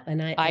to that,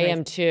 and I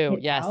am too.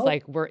 Yes, out.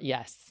 like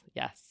yes.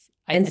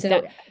 And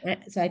so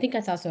I think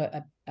that's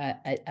also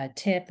a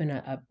tip and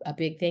a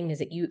big thing, is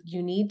that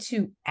you need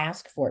to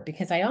ask for it,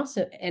 because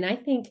I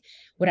think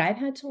what I've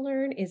had to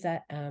learn is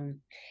that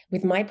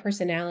with my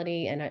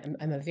personality, and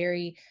I'm a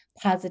very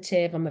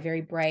positive, I'm a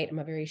very bright, I'm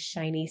a very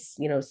shiny,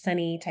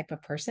 sunny type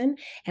of person,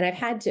 and I've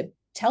had to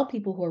tell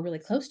people who are really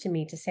close to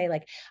me to say,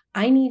 like,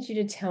 I need you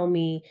to tell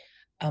me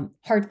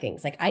hard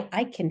things. Like,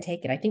 I can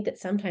take it. I think that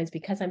sometimes,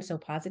 because I'm so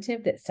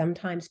positive, that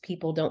sometimes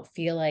people don't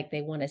feel like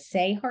they want to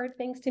say hard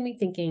things to me,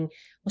 thinking,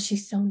 well,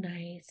 she's so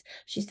nice,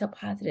 she's so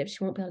positive,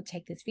 she won't be able to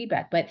take this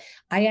feedback. But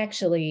I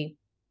actually,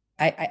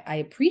 I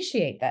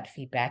appreciate that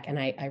feedback, and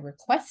I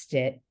request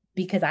it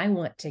because I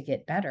want to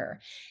get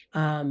better.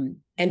 And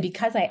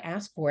because I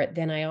ask for it,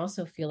 then I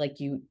also feel like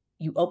you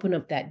open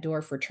up that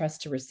door for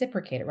trust to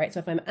reciprocate it, right? So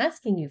if I'm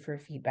asking you for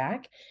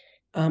feedback,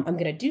 I'm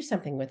going to do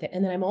something with it.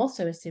 And then I'm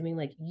also assuming,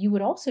 like, you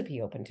would also be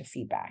open to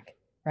feedback,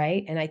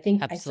 right? And I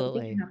still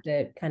think you have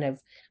to kind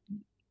of,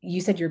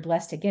 you said you're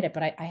blessed to get it,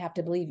 but I have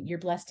to believe you're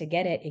blessed to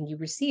get it and you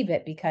receive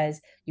it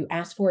because you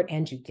ask for it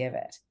and you give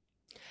it.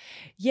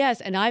 Yes.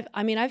 And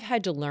I've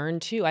had to learn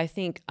too. I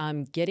think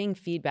getting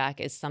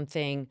feedback is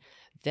something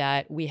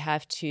that we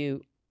have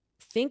to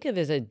think of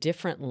as a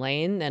different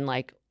lane than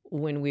like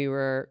when we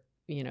were,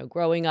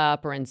 growing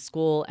up or in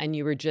school, and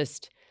you were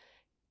just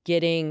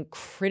getting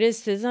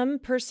criticism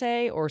per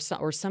se, or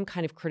some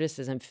kind of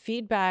criticism.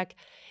 Feedback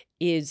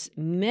is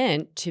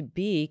meant to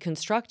be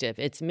constructive.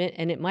 It's meant,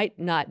 and it might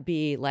not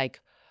be like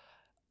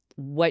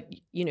what,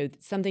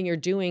 something you're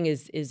doing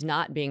is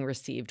not being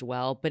received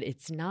well, but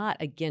it's not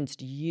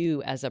against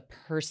you as a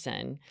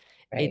person.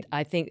 Right.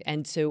 I think,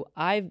 and so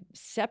I'm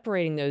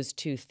separating those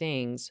two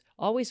things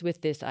always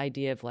with this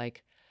idea of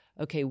like,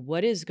 okay,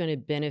 what is going to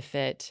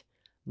benefit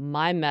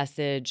my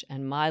message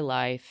and my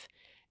life,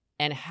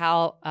 and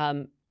how,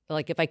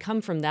 like if I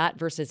come from that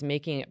versus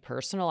making it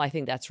personal, I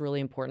think that's really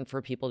important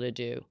for people to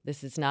do.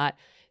 This is not,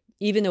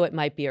 even though it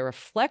might be a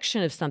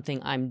reflection of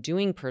something I'm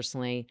doing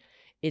personally,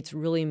 it's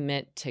really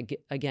meant to,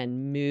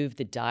 again, move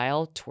the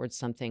dial towards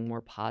something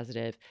more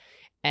positive.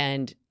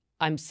 And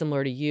I'm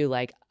similar to you,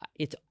 like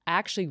it's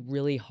actually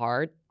really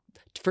hard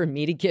for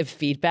me to give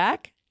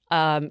feedback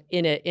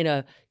in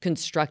a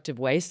constructive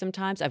way.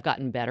 Sometimes I've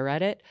gotten better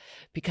at it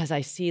because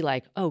I see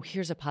like, oh,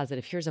 here's a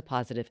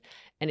positive.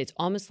 And it's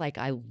almost like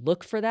I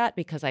look for that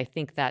because I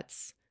think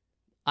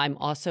I'm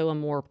also a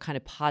more kind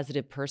of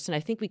positive person.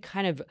 I think we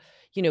kind of,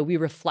 we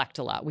reflect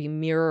a lot. We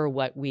mirror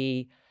what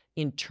we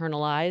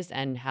internalize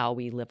and how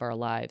we live our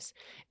lives.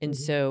 And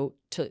so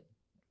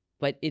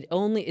but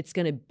it's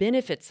going to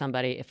benefit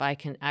somebody if I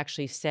can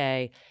actually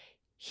say,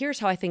 here's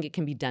how I think it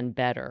can be done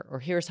better, or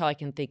here's how I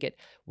can think it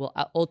will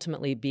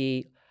ultimately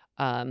be,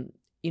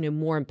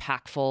 more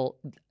impactful,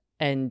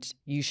 and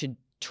you should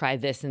try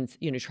this and,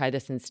 try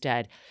this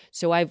instead.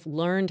 So I've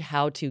learned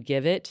how to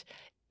give it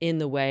in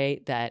the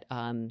way that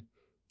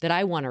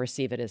I want to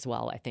receive it as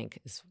well, I think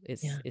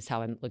is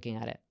how I'm looking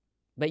at it.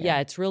 But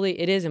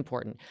it is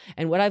important.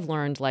 And what I've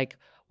learned, like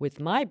with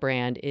my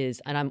brand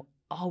is, and I'm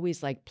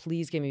always like,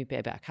 please give me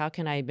feedback. How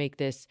can I make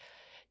this,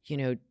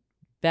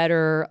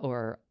 better,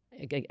 or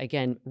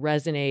again,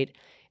 resonate?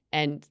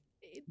 And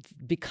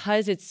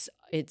because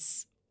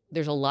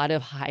there's a lot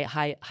of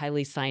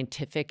highly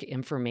scientific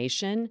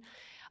information,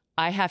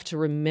 I have to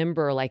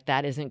remember like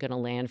that isn't going to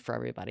land for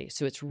everybody.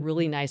 So it's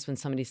really nice when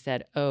somebody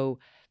said, oh,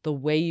 the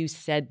way you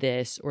said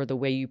this or the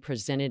way you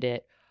presented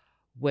it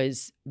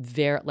was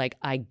very, like,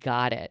 I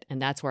got it.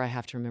 And that's where I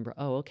have to remember,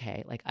 oh,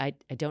 okay, like I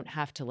don't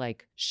have to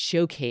like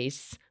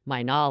showcase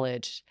my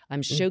knowledge.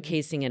 I'm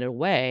showcasing it in a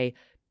way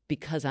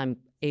because I'm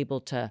able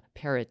to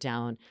pare it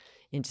down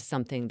into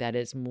something that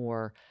is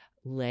more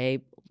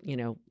layperson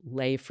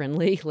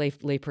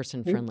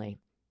friendly.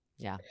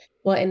 Yeah.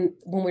 Well, and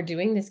when we're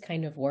doing this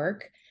kind of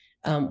work,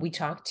 we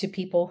talk to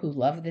people who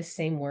love this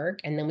same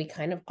work, and then we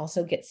kind of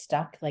also get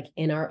stuck like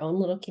in our own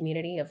little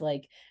community of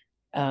like,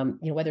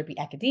 whether it be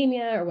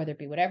academia or whether it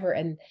be whatever.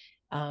 And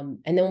then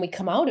when we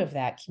come out of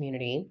that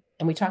community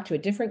and we talk to a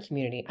different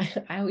community,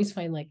 I always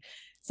find like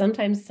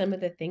sometimes some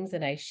of the things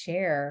that I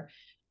share,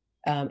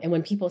 and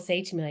when people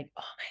say to me like,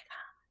 oh my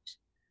gosh,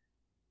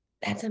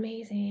 that's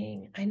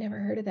amazing, I never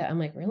heard of that. I'm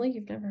like, really?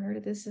 You've never heard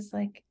of this?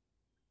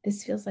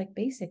 This feels like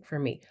basic for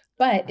me,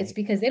 but it's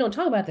because they don't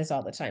talk about this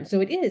all the time.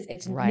 So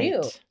it's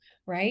new.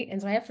 Right.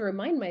 And so I have to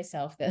remind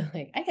myself that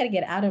like, I got to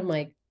get out of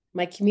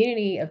my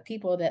community of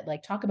people that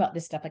like talk about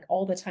this stuff like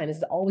all the time. This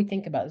is all we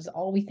think about. This is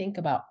all we think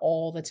about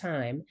all the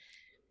time.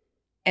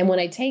 And when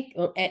I take,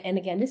 and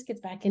again, this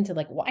gets back into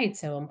like why it's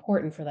so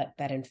important for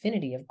that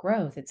infinity of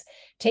growth. It's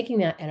taking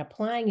that and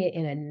applying it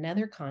in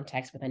another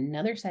context with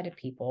another set of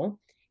people,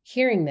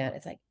 hearing that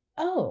it's like,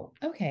 oh,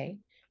 okay,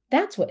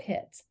 that's what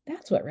hits.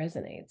 That's what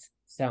resonates.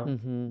 So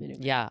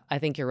yeah, I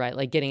think you're right.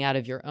 Like getting out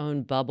of your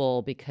own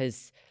bubble,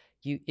 because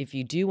if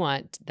you do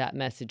want that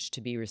message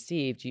to be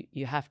received,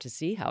 you have to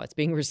see how it's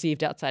being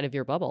received outside of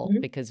your bubble,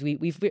 because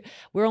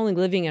we're only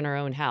living in our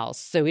own house,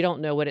 so we don't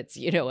know what it's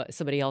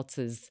somebody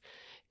else's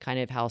kind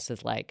of house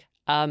is like.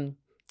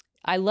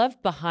 I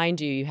love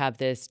behind you have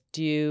this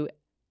 "do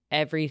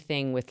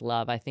everything with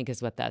love," I think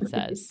is what that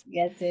says.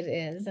 Yes, it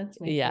is. That's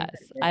my yes,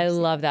 favorite. I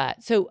love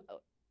that. So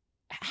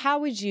how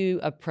would you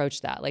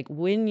approach that? Like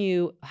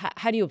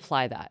how do you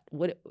apply that?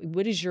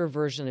 What is your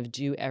version of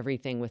 "do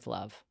everything with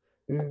love"?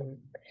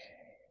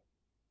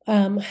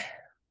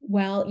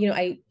 Well,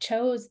 I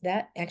chose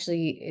that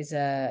actually it's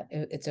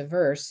a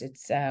verse.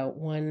 It's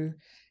 1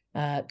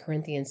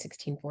 Corinthians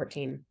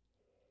 16:14.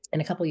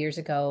 And a couple years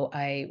ago,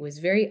 I was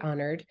very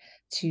honored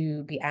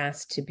to be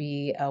asked to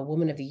be a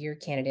Woman of the Year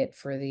candidate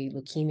for the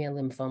Leukemia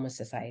Lymphoma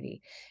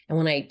Society. And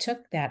when I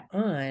took that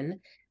on,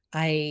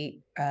 I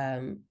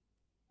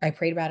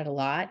prayed about it a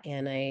lot,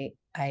 and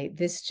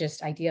this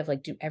just idea of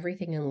like do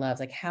everything in love.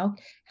 Like how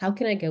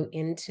can I go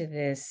into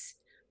this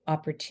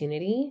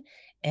opportunity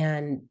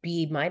and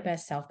be my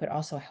best self, but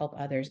also help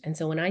others? And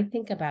so when I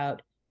think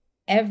about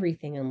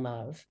everything in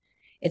love,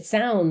 it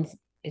sounds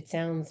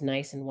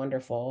nice and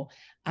wonderful.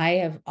 I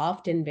have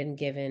often been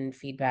given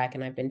feedback,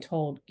 and I've been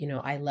told,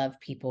 I love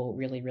people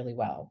really, really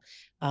well,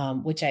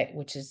 which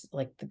is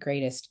like the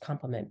greatest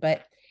compliment.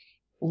 But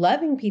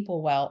loving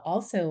people well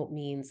also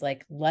means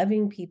like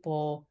loving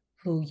people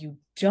who you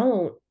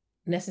don't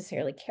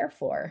necessarily care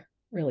for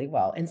really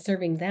well, and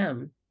serving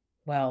them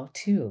well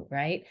too,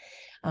 right?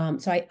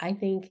 So I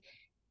think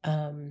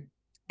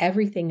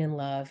everything in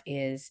love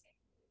is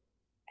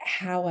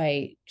how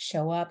I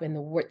show up and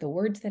the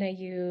words that I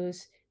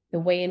use, the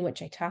way in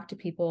which I talk to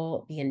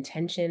people, the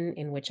intention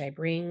in which I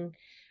bring.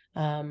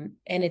 And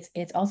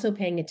it's also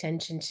paying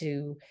attention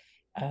to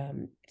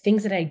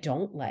things that I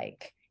don't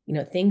like,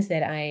 things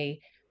that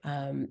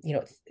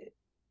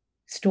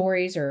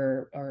stories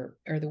or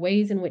the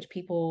ways in which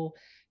people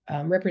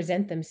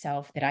represent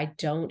themselves that I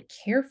don't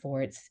care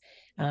for. It's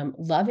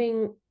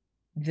loving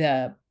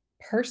the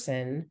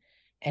person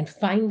and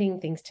finding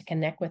things to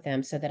connect with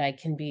them so that I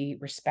can be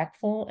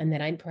respectful and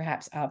that I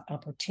perhaps have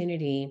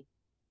opportunity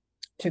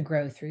to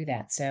grow through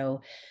that.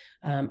 So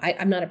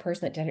I'm not a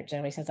person that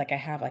generally says like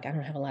I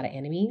don't have a lot of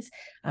enemies,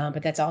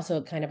 but that's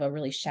also kind of a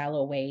really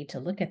shallow way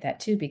to look at that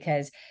too,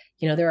 because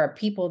there are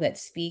people that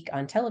speak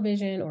on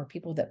television or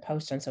people that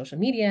post on social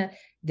media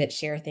that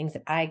share things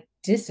that I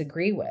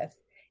disagree with,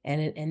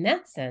 and in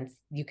that sense,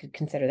 you could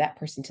consider that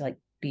person to like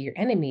be your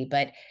enemy.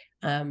 But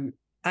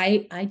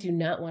I do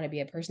not want to be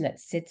a person that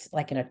sits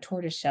like in a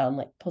tortoise shell and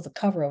like pulls a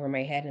cover over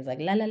my head and is like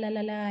la la la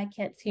la la. I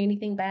can't see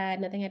anything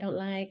bad, nothing I don't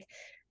like.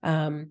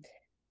 Um,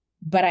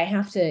 but I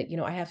have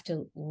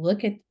to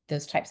look at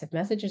those types of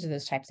messages or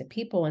those types of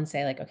people and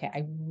say like, okay,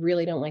 I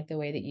really don't like the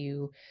way that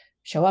you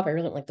show up. I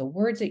really don't like the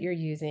words that you're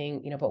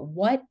using, but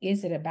what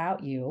is it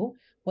about you?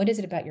 What is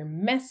it about your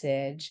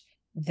message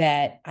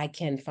that I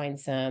can find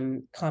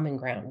some common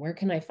ground? Where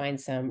can I find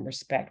some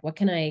respect? What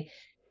can I,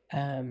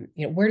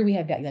 where do we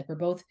have value? Like we're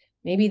both,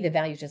 maybe the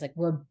value is just like,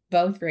 we're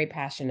both very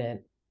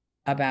passionate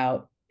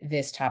about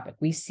this topic.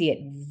 We see it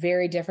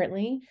very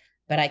differently,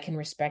 but I can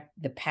respect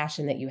the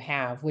passion that you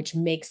have, which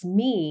makes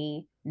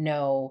me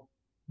know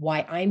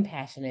why I'm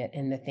passionate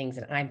in the things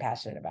that I'm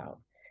passionate about.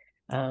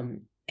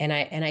 And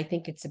I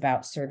think it's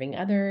about serving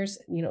others.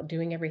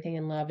 Doing everything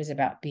in love is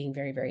about being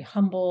very, very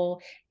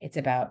humble. It's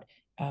about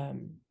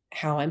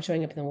how I'm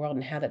showing up in the world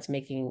and how that's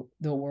making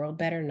the world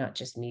better, not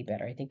just me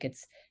better. I think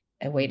it's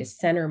a way to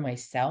center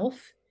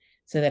myself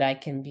so that I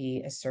can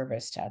be a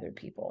service to other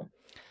people.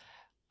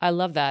 I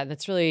love that.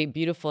 That's really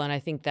beautiful. And I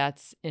think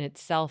that's in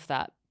itself,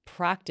 that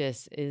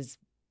practice is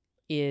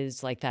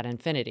like that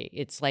infinity.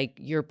 It's like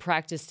you're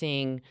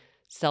practicing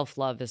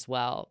self-love as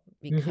well,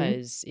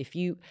 because if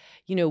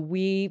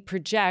we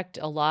project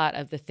a lot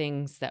of the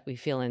things that we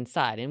feel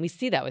inside, and we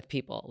see that with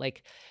people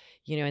like,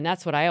 and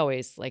that's what I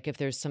always like. If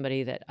there's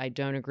somebody that I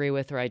don't agree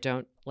with, or I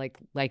don't like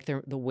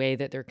the way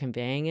that they're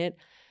conveying it,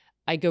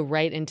 I go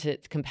right into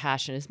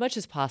compassion as much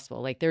as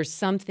possible. Like there's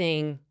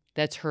something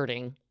that's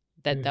hurting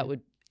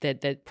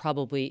that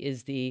probably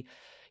is the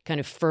kind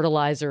of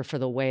fertilizer for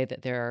the way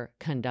that they're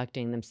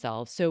conducting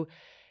themselves. So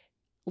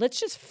let's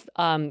just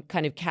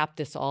kind of cap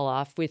this all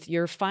off with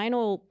your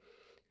final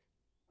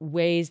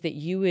ways that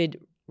you would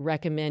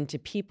recommend to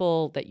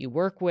people that you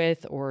work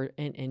with, or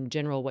in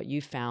general, what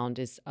you found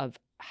is of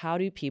how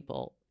do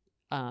people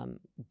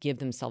give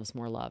themselves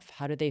more love?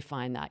 How do they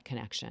find that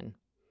connection?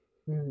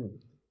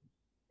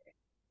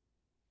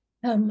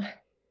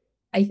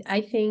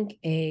 I think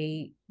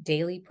a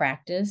daily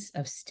practice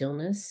of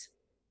stillness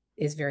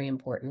is very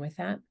important with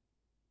that.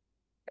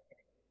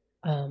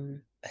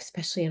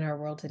 Especially in our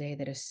world today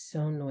that is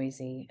so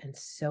noisy and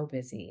so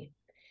busy.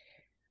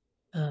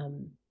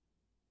 And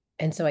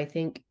so I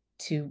think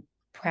to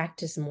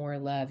practice more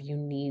love, you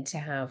need to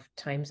have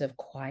times of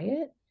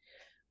quiet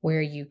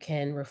where you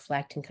can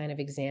reflect and kind of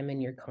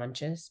examine your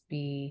conscious,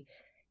 be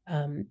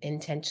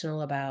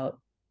intentional about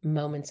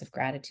moments of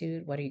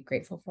gratitude. What are you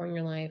grateful for in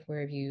your life?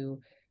 Where have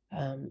you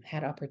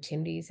had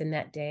opportunities in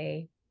that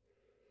day?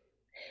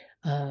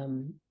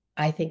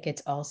 I think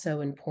it's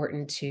also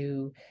important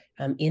to,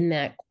 in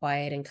that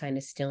quiet and kind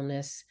of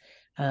stillness,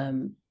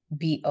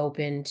 be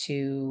open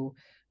to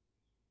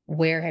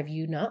where have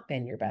you not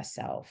been your best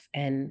self,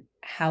 and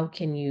how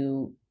can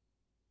you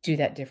do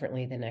that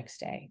differently the next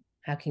day?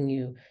 How can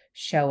you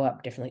show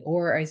up differently?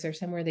 Or is there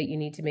somewhere that you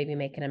need to maybe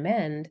make an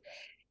amend,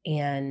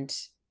 and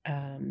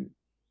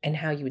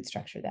how you would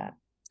structure that?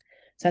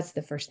 So that's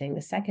the first thing.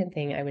 The second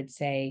thing I would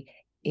say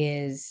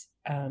is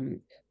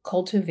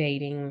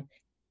cultivating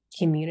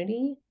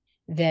community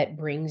that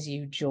brings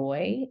you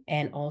joy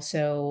and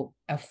also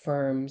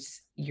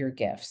affirms your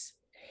gifts.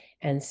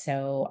 And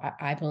so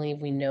I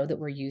believe we know that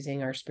we're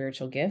using our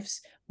spiritual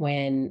gifts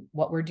when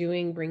what we're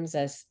doing brings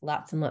us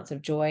lots and lots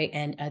of joy,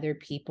 and other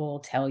people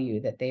tell you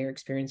that they are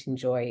experiencing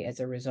joy as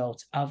a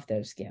result of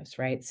those gifts,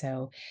 right?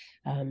 So,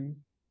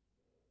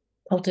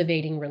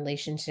 cultivating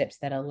relationships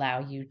that allow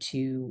you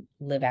to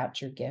live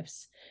out your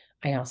gifts,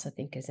 I also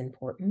think is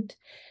important.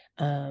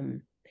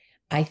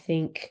 I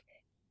think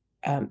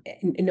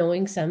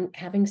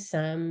having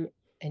some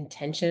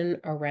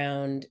intention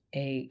around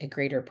a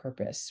greater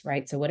purpose,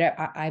 right? So whatever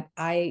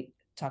I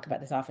talk about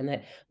this often,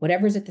 that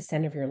whatever's at the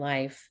center of your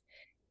life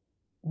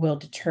will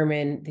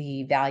determine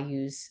the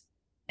values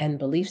and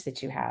beliefs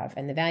that you have,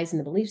 and the values and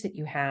the beliefs that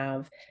you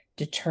have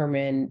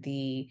determine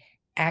the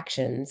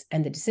actions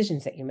and the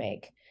decisions that you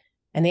make,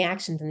 and the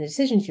actions and the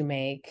decisions you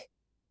make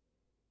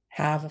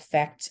have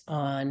effect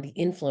on the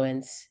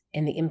influence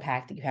and the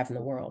impact that you have in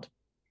the world.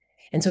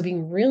 And so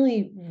being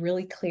really,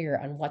 really clear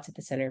on what's at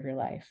the center of your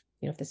life.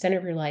 If the center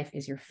of your life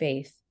is your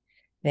faith,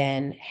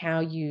 then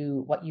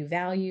what you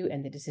value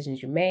and the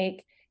decisions you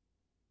make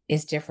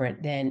is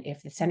different than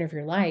if the center of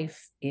your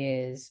life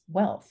is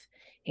wealth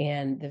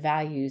and the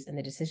values and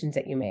the decisions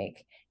that you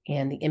make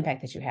and the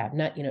impact that you have.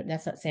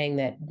 That's not saying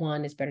that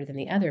one is better than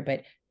the other,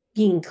 but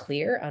being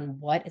clear on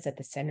what is at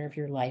the center of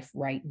your life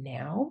right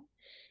now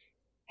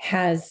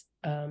has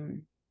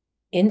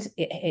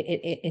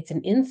it's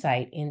an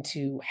insight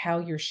into how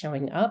you're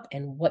showing up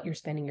and what you're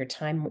spending your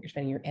time, what you're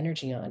spending your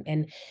energy on.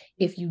 And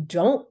if you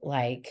don't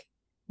like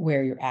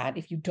where you're at,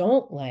 if you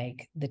don't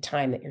like the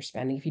time that you're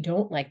spending, if you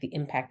don't like the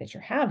impact that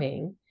you're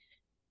having,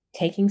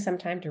 taking some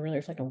time to really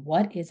reflect on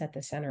what is at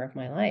the center of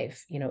my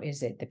life.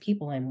 Is it the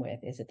people I'm with?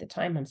 Is it the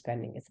time I'm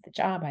spending? Is it the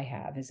job I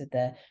have? Is it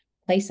the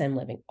place I'm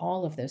living?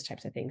 All of those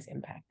types of things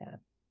impact that.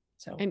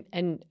 So,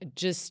 and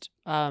just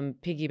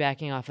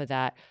piggybacking off of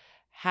that,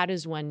 how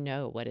does one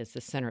know what is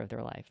the center of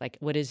their life? Like,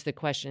 what is the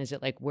question? Is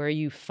it like where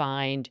you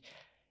find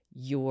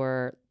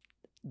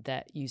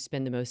that you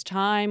spend the most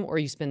time, or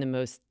you spend the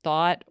most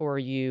thought, or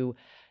you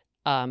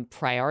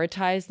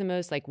prioritize the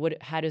most? Like,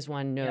 how does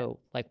one know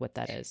like what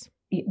that is?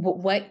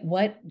 What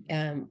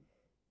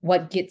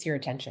gets your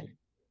attention?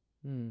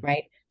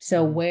 Right.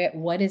 So what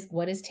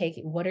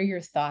are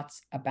your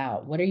thoughts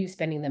about? What are you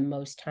spending the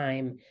most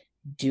time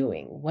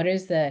doing? What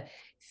is the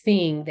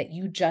thing that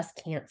you just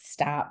can't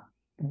stop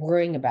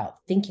worrying about,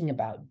 thinking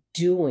about,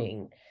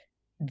 doing?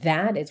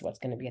 That is what's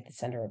going to be at the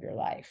center of your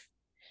life.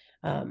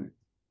 And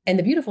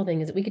the beautiful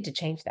thing is that we get to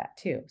change that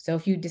too. So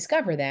if you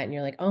discover that and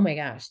you're like, oh my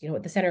gosh,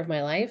 what the center of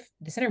my life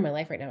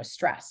right now is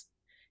stress,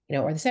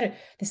 or the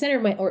center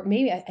of my, or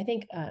maybe I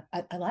think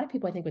a lot of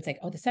people I think would say,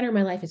 oh, the center of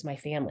my life is my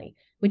family,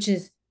 which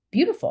is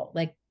beautiful,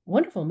 like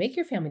wonderful. Make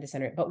your family the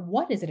center. But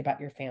what is it about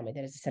your family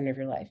that is the center of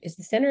your life? Is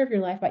the center of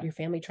your life about your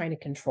family trying to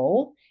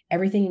control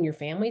everything in your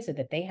family so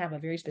that they have a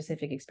very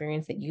specific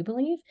experience that you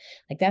believe?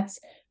 Like that's,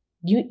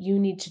 you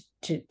need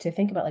to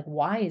think about, like,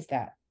 why is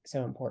that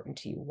so important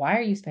to you? Why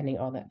are you spending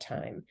all that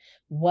time?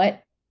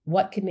 What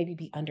could maybe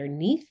be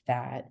underneath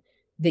that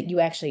you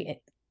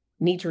actually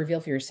need to reveal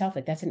for yourself?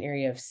 Like that's an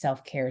area of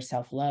self-care,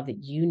 self-love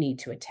that you need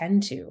to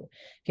attend to.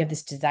 If you have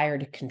this desire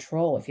to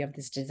control, if you have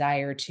this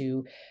desire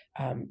to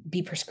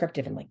be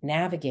prescriptive and like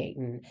navigate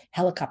and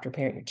helicopter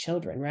parent your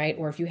children, right?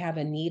 Or if you have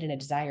a need and a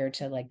desire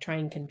to like try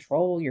and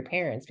control your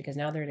parents because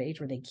now they're at an age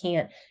where they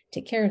can't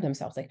take care of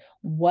themselves, like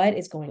what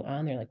is going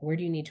on there? Like where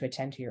do you need to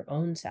attend to your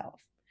own self?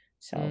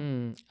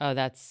 So, oh,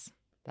 that's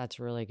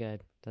really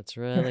good. That's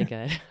really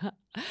good.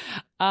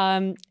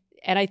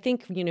 And I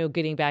think,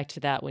 getting back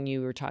to that, when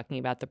you were talking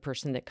about the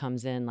person that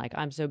comes in, like,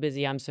 I'm so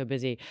busy,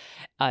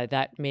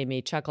 that made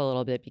me chuckle a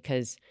little bit,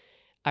 because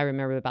I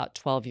remember about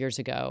 12 years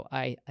ago,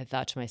 I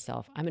thought to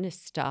myself, I'm going to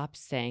stop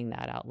saying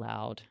that out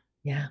loud.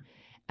 Yeah.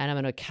 And I'm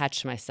going to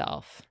catch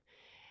myself.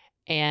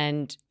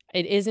 And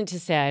it isn't to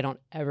say I don't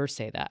ever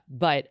say that,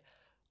 but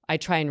I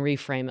try and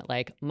reframe it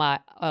like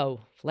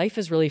life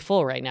is really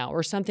full right now,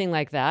 or something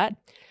like that.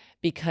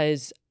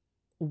 Because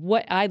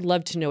I'd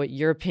love to know what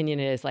your opinion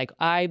is. Like,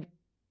 I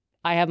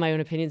have my own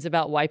opinions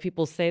about why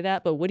people say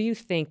that, but what do you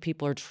think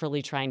people are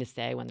truly trying to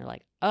say when they're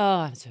like,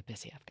 oh, I'm so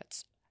busy, I've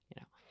got,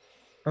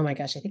 Oh my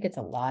gosh, I think it's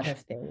a lot of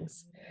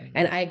things.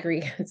 And I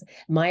agree.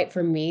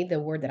 For me,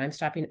 the word that I'm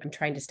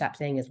trying to stop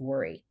saying is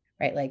worry,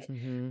 right? Like,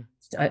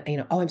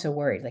 oh, I'm so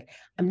worried. Like,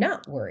 I'm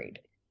not worried.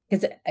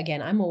 Because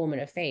again, I'm a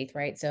woman of faith,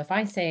 right? So if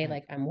I say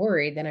like, I'm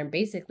worried, then I'm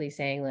basically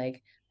saying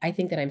like, I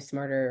think that I'm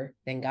smarter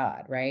than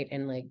God, right?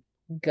 And like,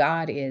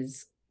 God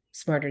is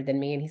smarter than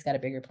me and he's got a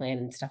bigger plan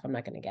and stuff I'm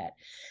not going to get.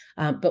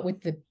 But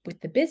with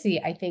the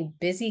busy, I think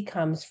busy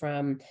comes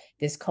from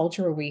this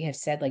culture where we have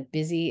said like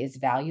busy is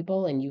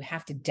valuable and you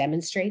have to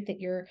demonstrate that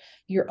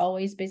you're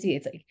always busy.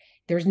 It's like,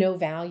 there's no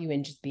value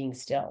in just being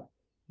still.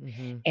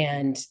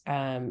 And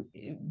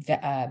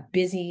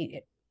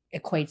busy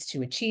equates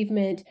to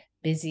achievement.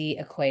 Busy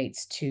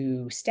equates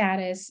to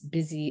status.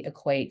 Busy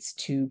equates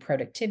to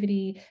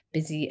productivity.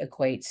 Busy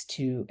equates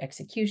to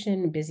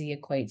execution. Busy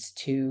equates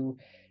to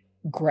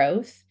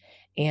growth.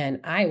 And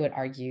I would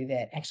argue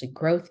that actually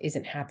growth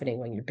isn't happening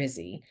when you're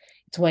busy.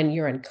 It's when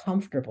you're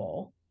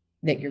uncomfortable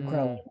that you're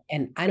growing.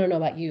 And I don't know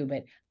about you,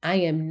 but I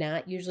am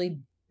not usually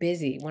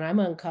busy. When I'm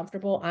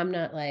uncomfortable, I'm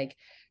not like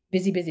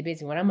busy.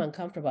 When I'm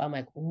uncomfortable, I'm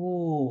like,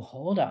 ooh,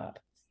 hold up.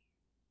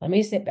 Let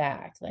me sit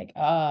back. Like,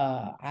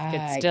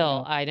 get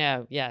still. I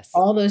know. Yes.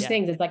 All those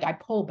things. It's like I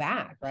pull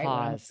back, right?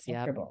 Pause. When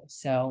I'm uncomfortable.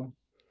 So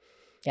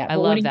yeah. I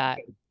love that.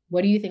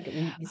 What do you think?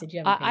 When you said you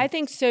have an opinion? I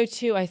think so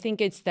too. I think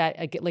it's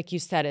that, like you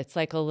said, it's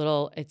like a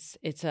little, it's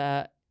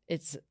an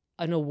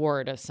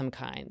award of some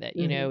kind that,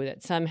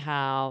 that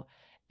somehow,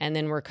 and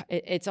then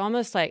it's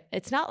almost like,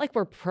 it's not like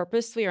we're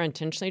purposely or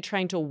intentionally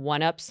trying to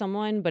one up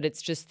someone, but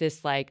it's just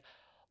this like,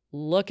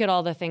 look at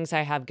all the things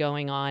I have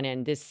going on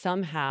and this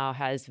somehow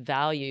has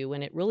value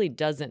when it really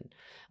doesn't.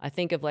 I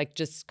think of like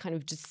just kind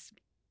of just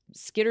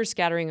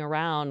scattering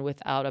around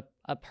without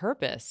a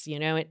purpose,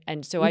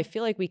 and so I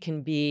feel like we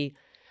can be,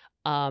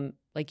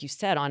 like you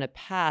said, on a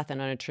path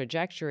and on a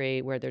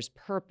trajectory where there's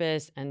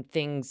purpose and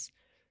things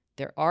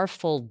there are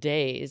full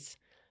days,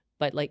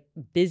 but like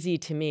busy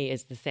to me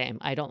is the same.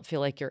 I don't feel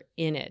like you're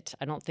in it.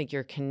 I don't think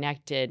you're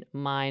connected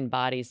mind,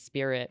 body,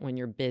 spirit when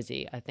you're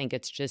busy. I think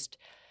it's just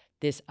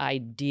this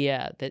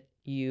idea that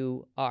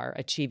you are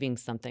achieving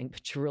something,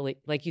 but you're really,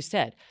 like you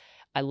said,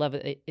 I love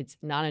it. It's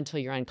not until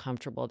you're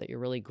uncomfortable that you're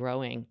really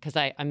growing. Because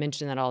I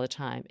mention that all the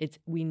time.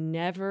 We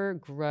never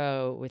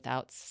grow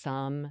without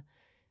some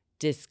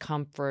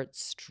discomfort,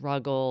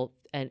 struggle,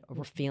 and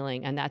or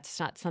feeling. And that's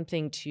not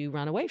something to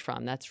run away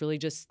from. That's really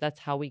that's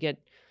how we get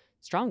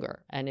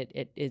stronger. And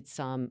it's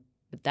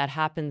that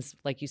happens,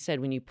 like you said,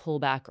 when you pull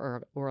back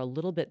or a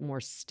little bit more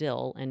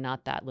still and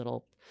not that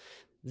little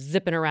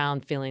zipping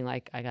around feeling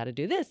like I got to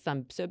do this.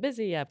 I'm so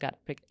busy. I've got to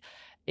pick.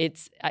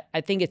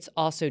 I think it's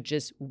also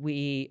just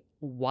we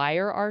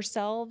wire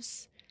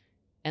ourselves.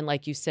 And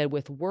like you said,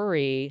 with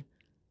worry,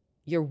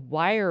 you're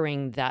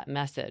wiring that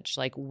message.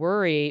 Like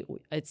worry,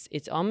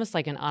 it's almost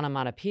like an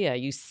onomatopoeia.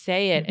 You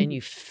say it and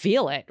you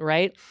feel it,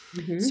 right?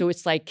 Mm-hmm. So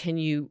it's like, can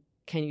you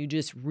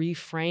just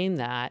reframe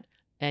that?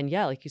 And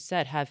yeah, like you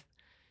said,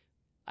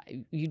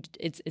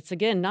 it's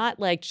again, not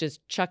like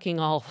just chucking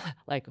all,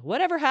 like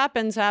whatever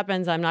happens,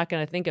 I'm not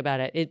going to think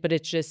about it. But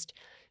it's just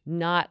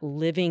not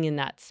living in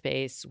that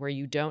space where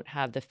you don't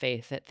have the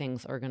faith that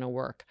things are going to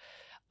work.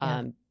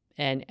 Yeah.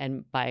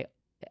 And by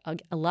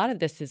a lot of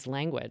this is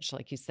language,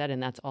 like you said,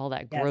 and that's all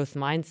that growth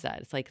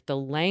mindset. It's like the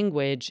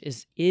language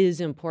is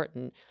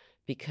important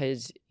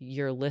because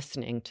you're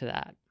listening to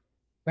that.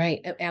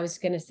 Right. I was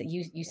going to say,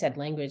 you said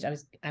language. I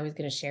was going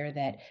to share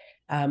that.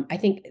 I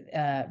think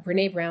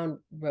Brene Brown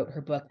wrote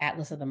her book,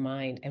 Atlas of the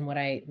Mind. And what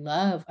I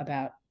love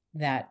about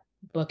that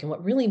book and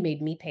what really made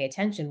me pay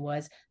attention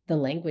was the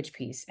language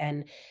piece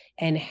and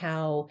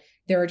how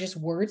there are just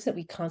words that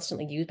we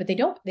constantly use, but they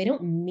don't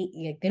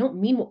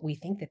mean what we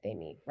think that they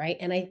mean. Right.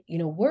 And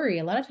worry,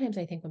 a lot of times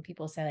I think when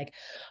people say like,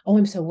 oh,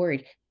 I'm so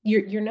worried,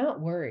 you're not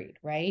worried.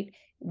 Right.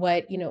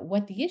 What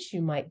the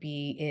issue might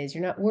be is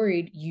you're not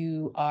worried.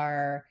 You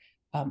are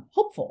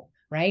hopeful.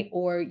 Right.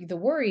 Or the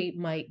worry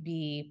might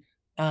be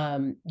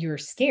you're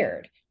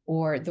scared,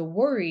 or the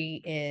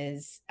worry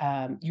is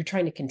you're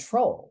trying to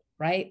control.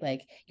 Right?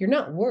 Like you're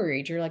not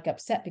worried, you're like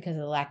upset because of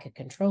the lack of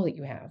control that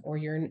you have, or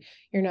you're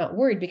not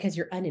worried because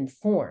you're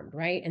uninformed,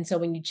 right? And so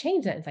when you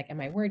change that, it's like,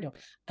 am I worried? No,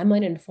 I'm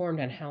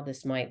uninformed on how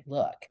this might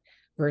look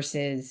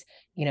versus,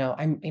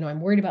 I'm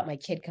worried about my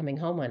kid coming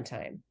home on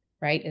time,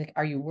 right? Like,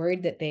 are you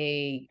worried that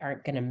they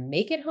aren't going to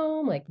make it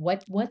home? Like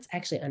what's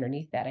actually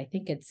underneath that? I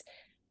think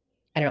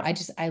I don't know.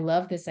 I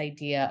love this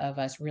idea of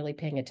us really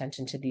paying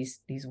attention to these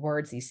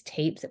words, these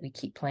tapes that we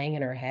keep playing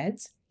in our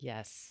heads.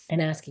 Yes.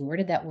 And asking, where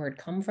did that word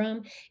come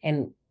from?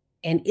 And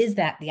is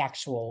that the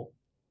actual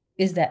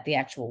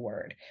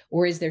word,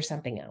 or is there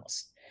something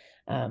else?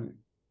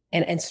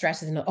 And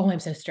stress is I'm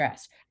so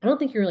stressed. I don't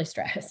think you're really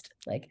stressed.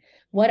 Like,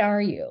 what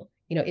are you?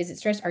 Is it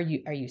stress? Are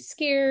you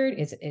scared?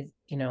 Is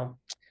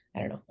I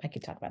don't know. I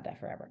could talk about that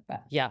forever,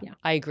 but yeah,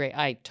 I agree.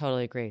 I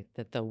totally agree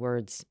that the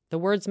words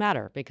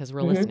matter because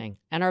we're listening,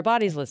 and our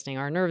body's listening.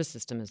 Our nervous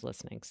system is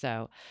listening.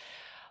 So,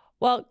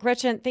 well,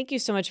 Gretchen, thank you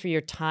so much for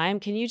your time.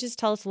 Can you just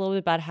tell us a little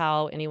bit about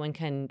how anyone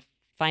can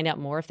find out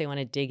more if they want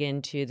to dig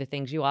into the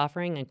things you're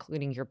offering,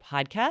 including your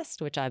podcast,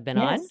 which I've been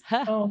on?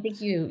 Oh,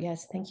 thank you.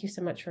 Yes. Thank you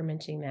so much for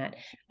mentioning that.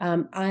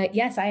 I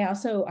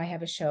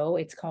have a show.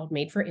 It's called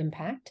Made for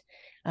Impact.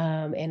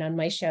 And on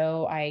my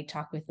show, I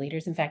talk with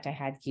leaders. In fact, I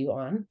had you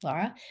on,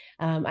 Laura.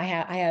 I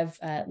have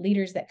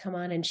leaders that come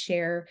on and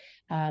share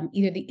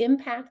either the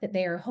impact that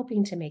they are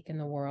hoping to make in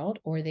the world,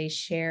 or they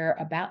share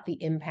about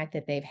the impact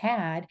that they've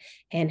had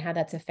and how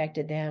that's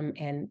affected them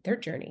and their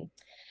journey.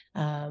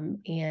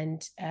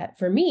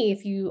 For me,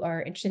 if you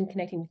are interested in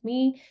connecting with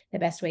me, the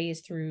best way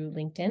is through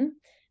LinkedIn.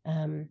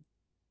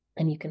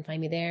 And you can find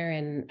me there.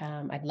 And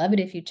I'd love it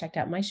if you checked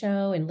out my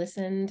show and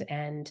listened.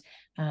 And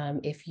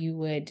if you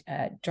would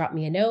drop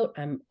me a note,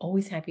 I'm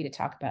always happy to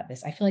talk about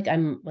this. I feel like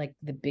I'm like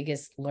the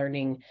biggest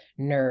learning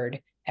nerd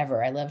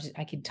ever.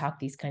 I could talk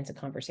these kinds of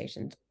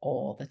conversations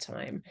all the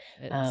time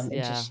and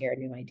just share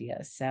new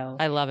ideas. So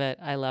I love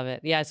it.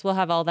 Yes, we'll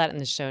have all that in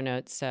the show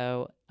notes.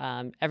 So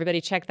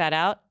everybody check that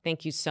out.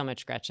 Thank you so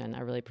much, Gretchen. I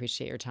really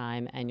appreciate your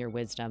time and your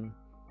wisdom.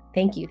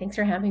 Thank you. Thanks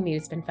for having me.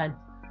 It's been fun.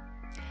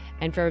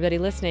 And for everybody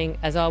listening,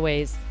 as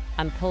always,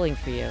 I'm pulling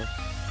for you.